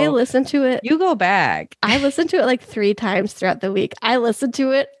 So I listen to it. You go back. I listen to it like 3 times throughout the week. I listen to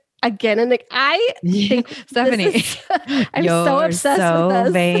it again and again. I think Stephanie, I'm so obsessed with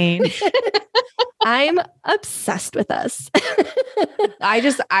us. Vain. I'm obsessed with us.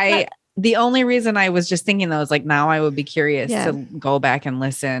 I The only reason I was just thinking though is like now I would be curious Yeah. to go back and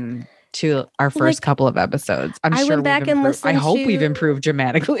listen to our first couple of episodes. I'm I sure went back we've and improved. I listened hope we've to- improved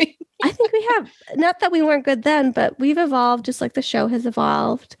dramatically. I think we have. Not that we weren't good then, but we've evolved just like the show has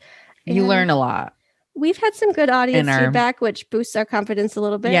evolved. You And learn a lot. We've had some good audience In our- feedback, which boosts our confidence a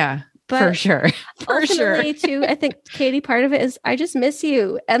little bit. Yeah, but for sure. For sure. ultimately, too, I think Katie, part of it is I just miss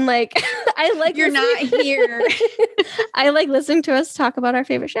you, and like I like You're not here. I like listening to us talk about our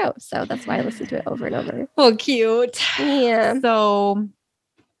favorite show, so that's why I listen to it over and over. Well, cute. Yeah. So,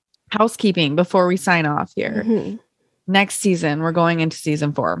 housekeeping before we sign off here. Mhm. Next season, we're going into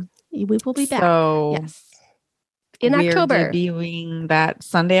season 4. We will be back. So, Yes. In we're October. debuting that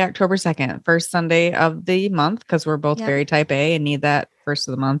Sunday, October 2nd, first Sunday of the month, because we're both Yep. very type A and need that first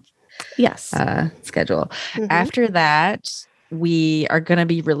of the month Yes. schedule. Mhm. After that, we are going to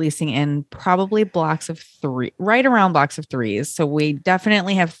be releasing in probably blocks of 3, right around blocks of 3s. So we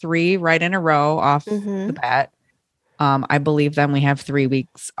definitely have 3 right in a row off Mhm. the bat. I believe then we have 3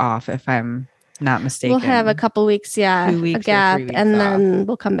 weeks off, if I'm not mistaken. We'll have a couple weeks, 2 weeks a or gap, 3 weeks and off. then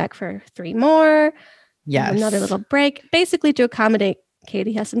we'll come back for 3 more. Yes. Another little break, basically to accommodate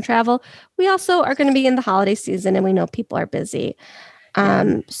Katie has some travel. We also are going to be in the holiday season, and we know people are busy.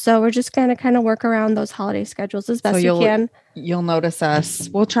 So we're just going to kind of work around those holiday schedules as best we can. You'll notice us.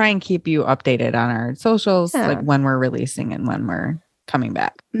 We'll try and keep you updated on our socials, Yeah. like when we're releasing and when we're coming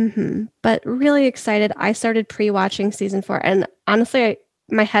back. But really excited. I started pre-watching season 4, and honestly,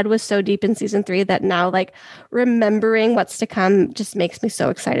 my head was so deep in season 3 that now, like, remembering what's to come just makes me so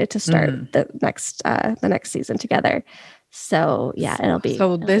excited to start the next season together. So yeah, it'll be.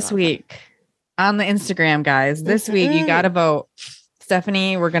 So this week on the Instagram, guys, this week you got to vote.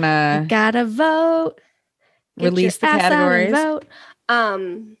 Stephanie, we're gonna gotta vote. Get release the your ass out and categories.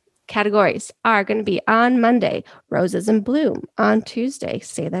 vote. Categories are going to be on Monday, Roses in Bloom. On Tuesday,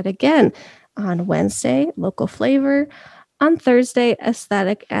 say that again. On Wednesday, local flavor. On Thursday,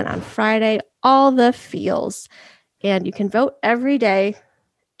 aesthetic. And on Friday, all the feels. And you can vote every day.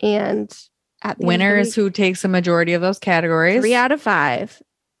 And at the Winner end of is who takes the majority of those categories. 3 out of 5.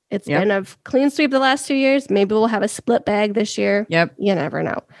 It's Yep. been a clean sweep the last 2 years. Maybe we'll have a split bag this year. Yep. You never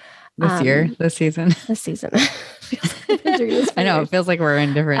know. This season. This season. I know. It feels like we're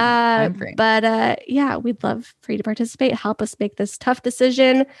in different time frames. But yeah, we'd love for you to participate. Help us make this tough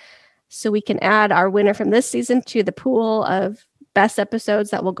decision so we can add our winner from this season to the pool of best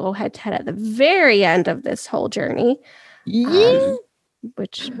episodes that will go head to head at the very end of this whole journey.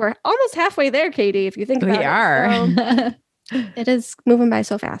 Which we're almost halfway there, Katie, if you think about it. We are. So it is moving by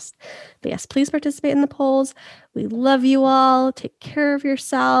so fast. But yes, please participate in the polls. We love you all. Take care of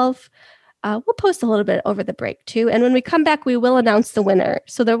yourself. We'll post a little bit over the break too. And when we come back, we will announce the winner.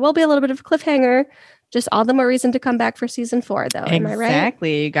 So there will be a little bit of a cliffhanger. Just all the more reason to come back for season 4, though. Am I right?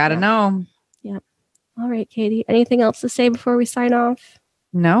 Exactly. You got to know. Yep. All right, Katie. Anything else to say before we sign off?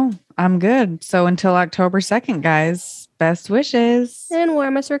 No, I'm good. So until October 2nd, guys, best wishes. And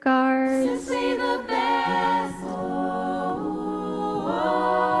warmest regards.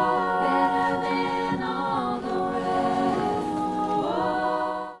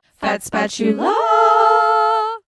 Fat spatula.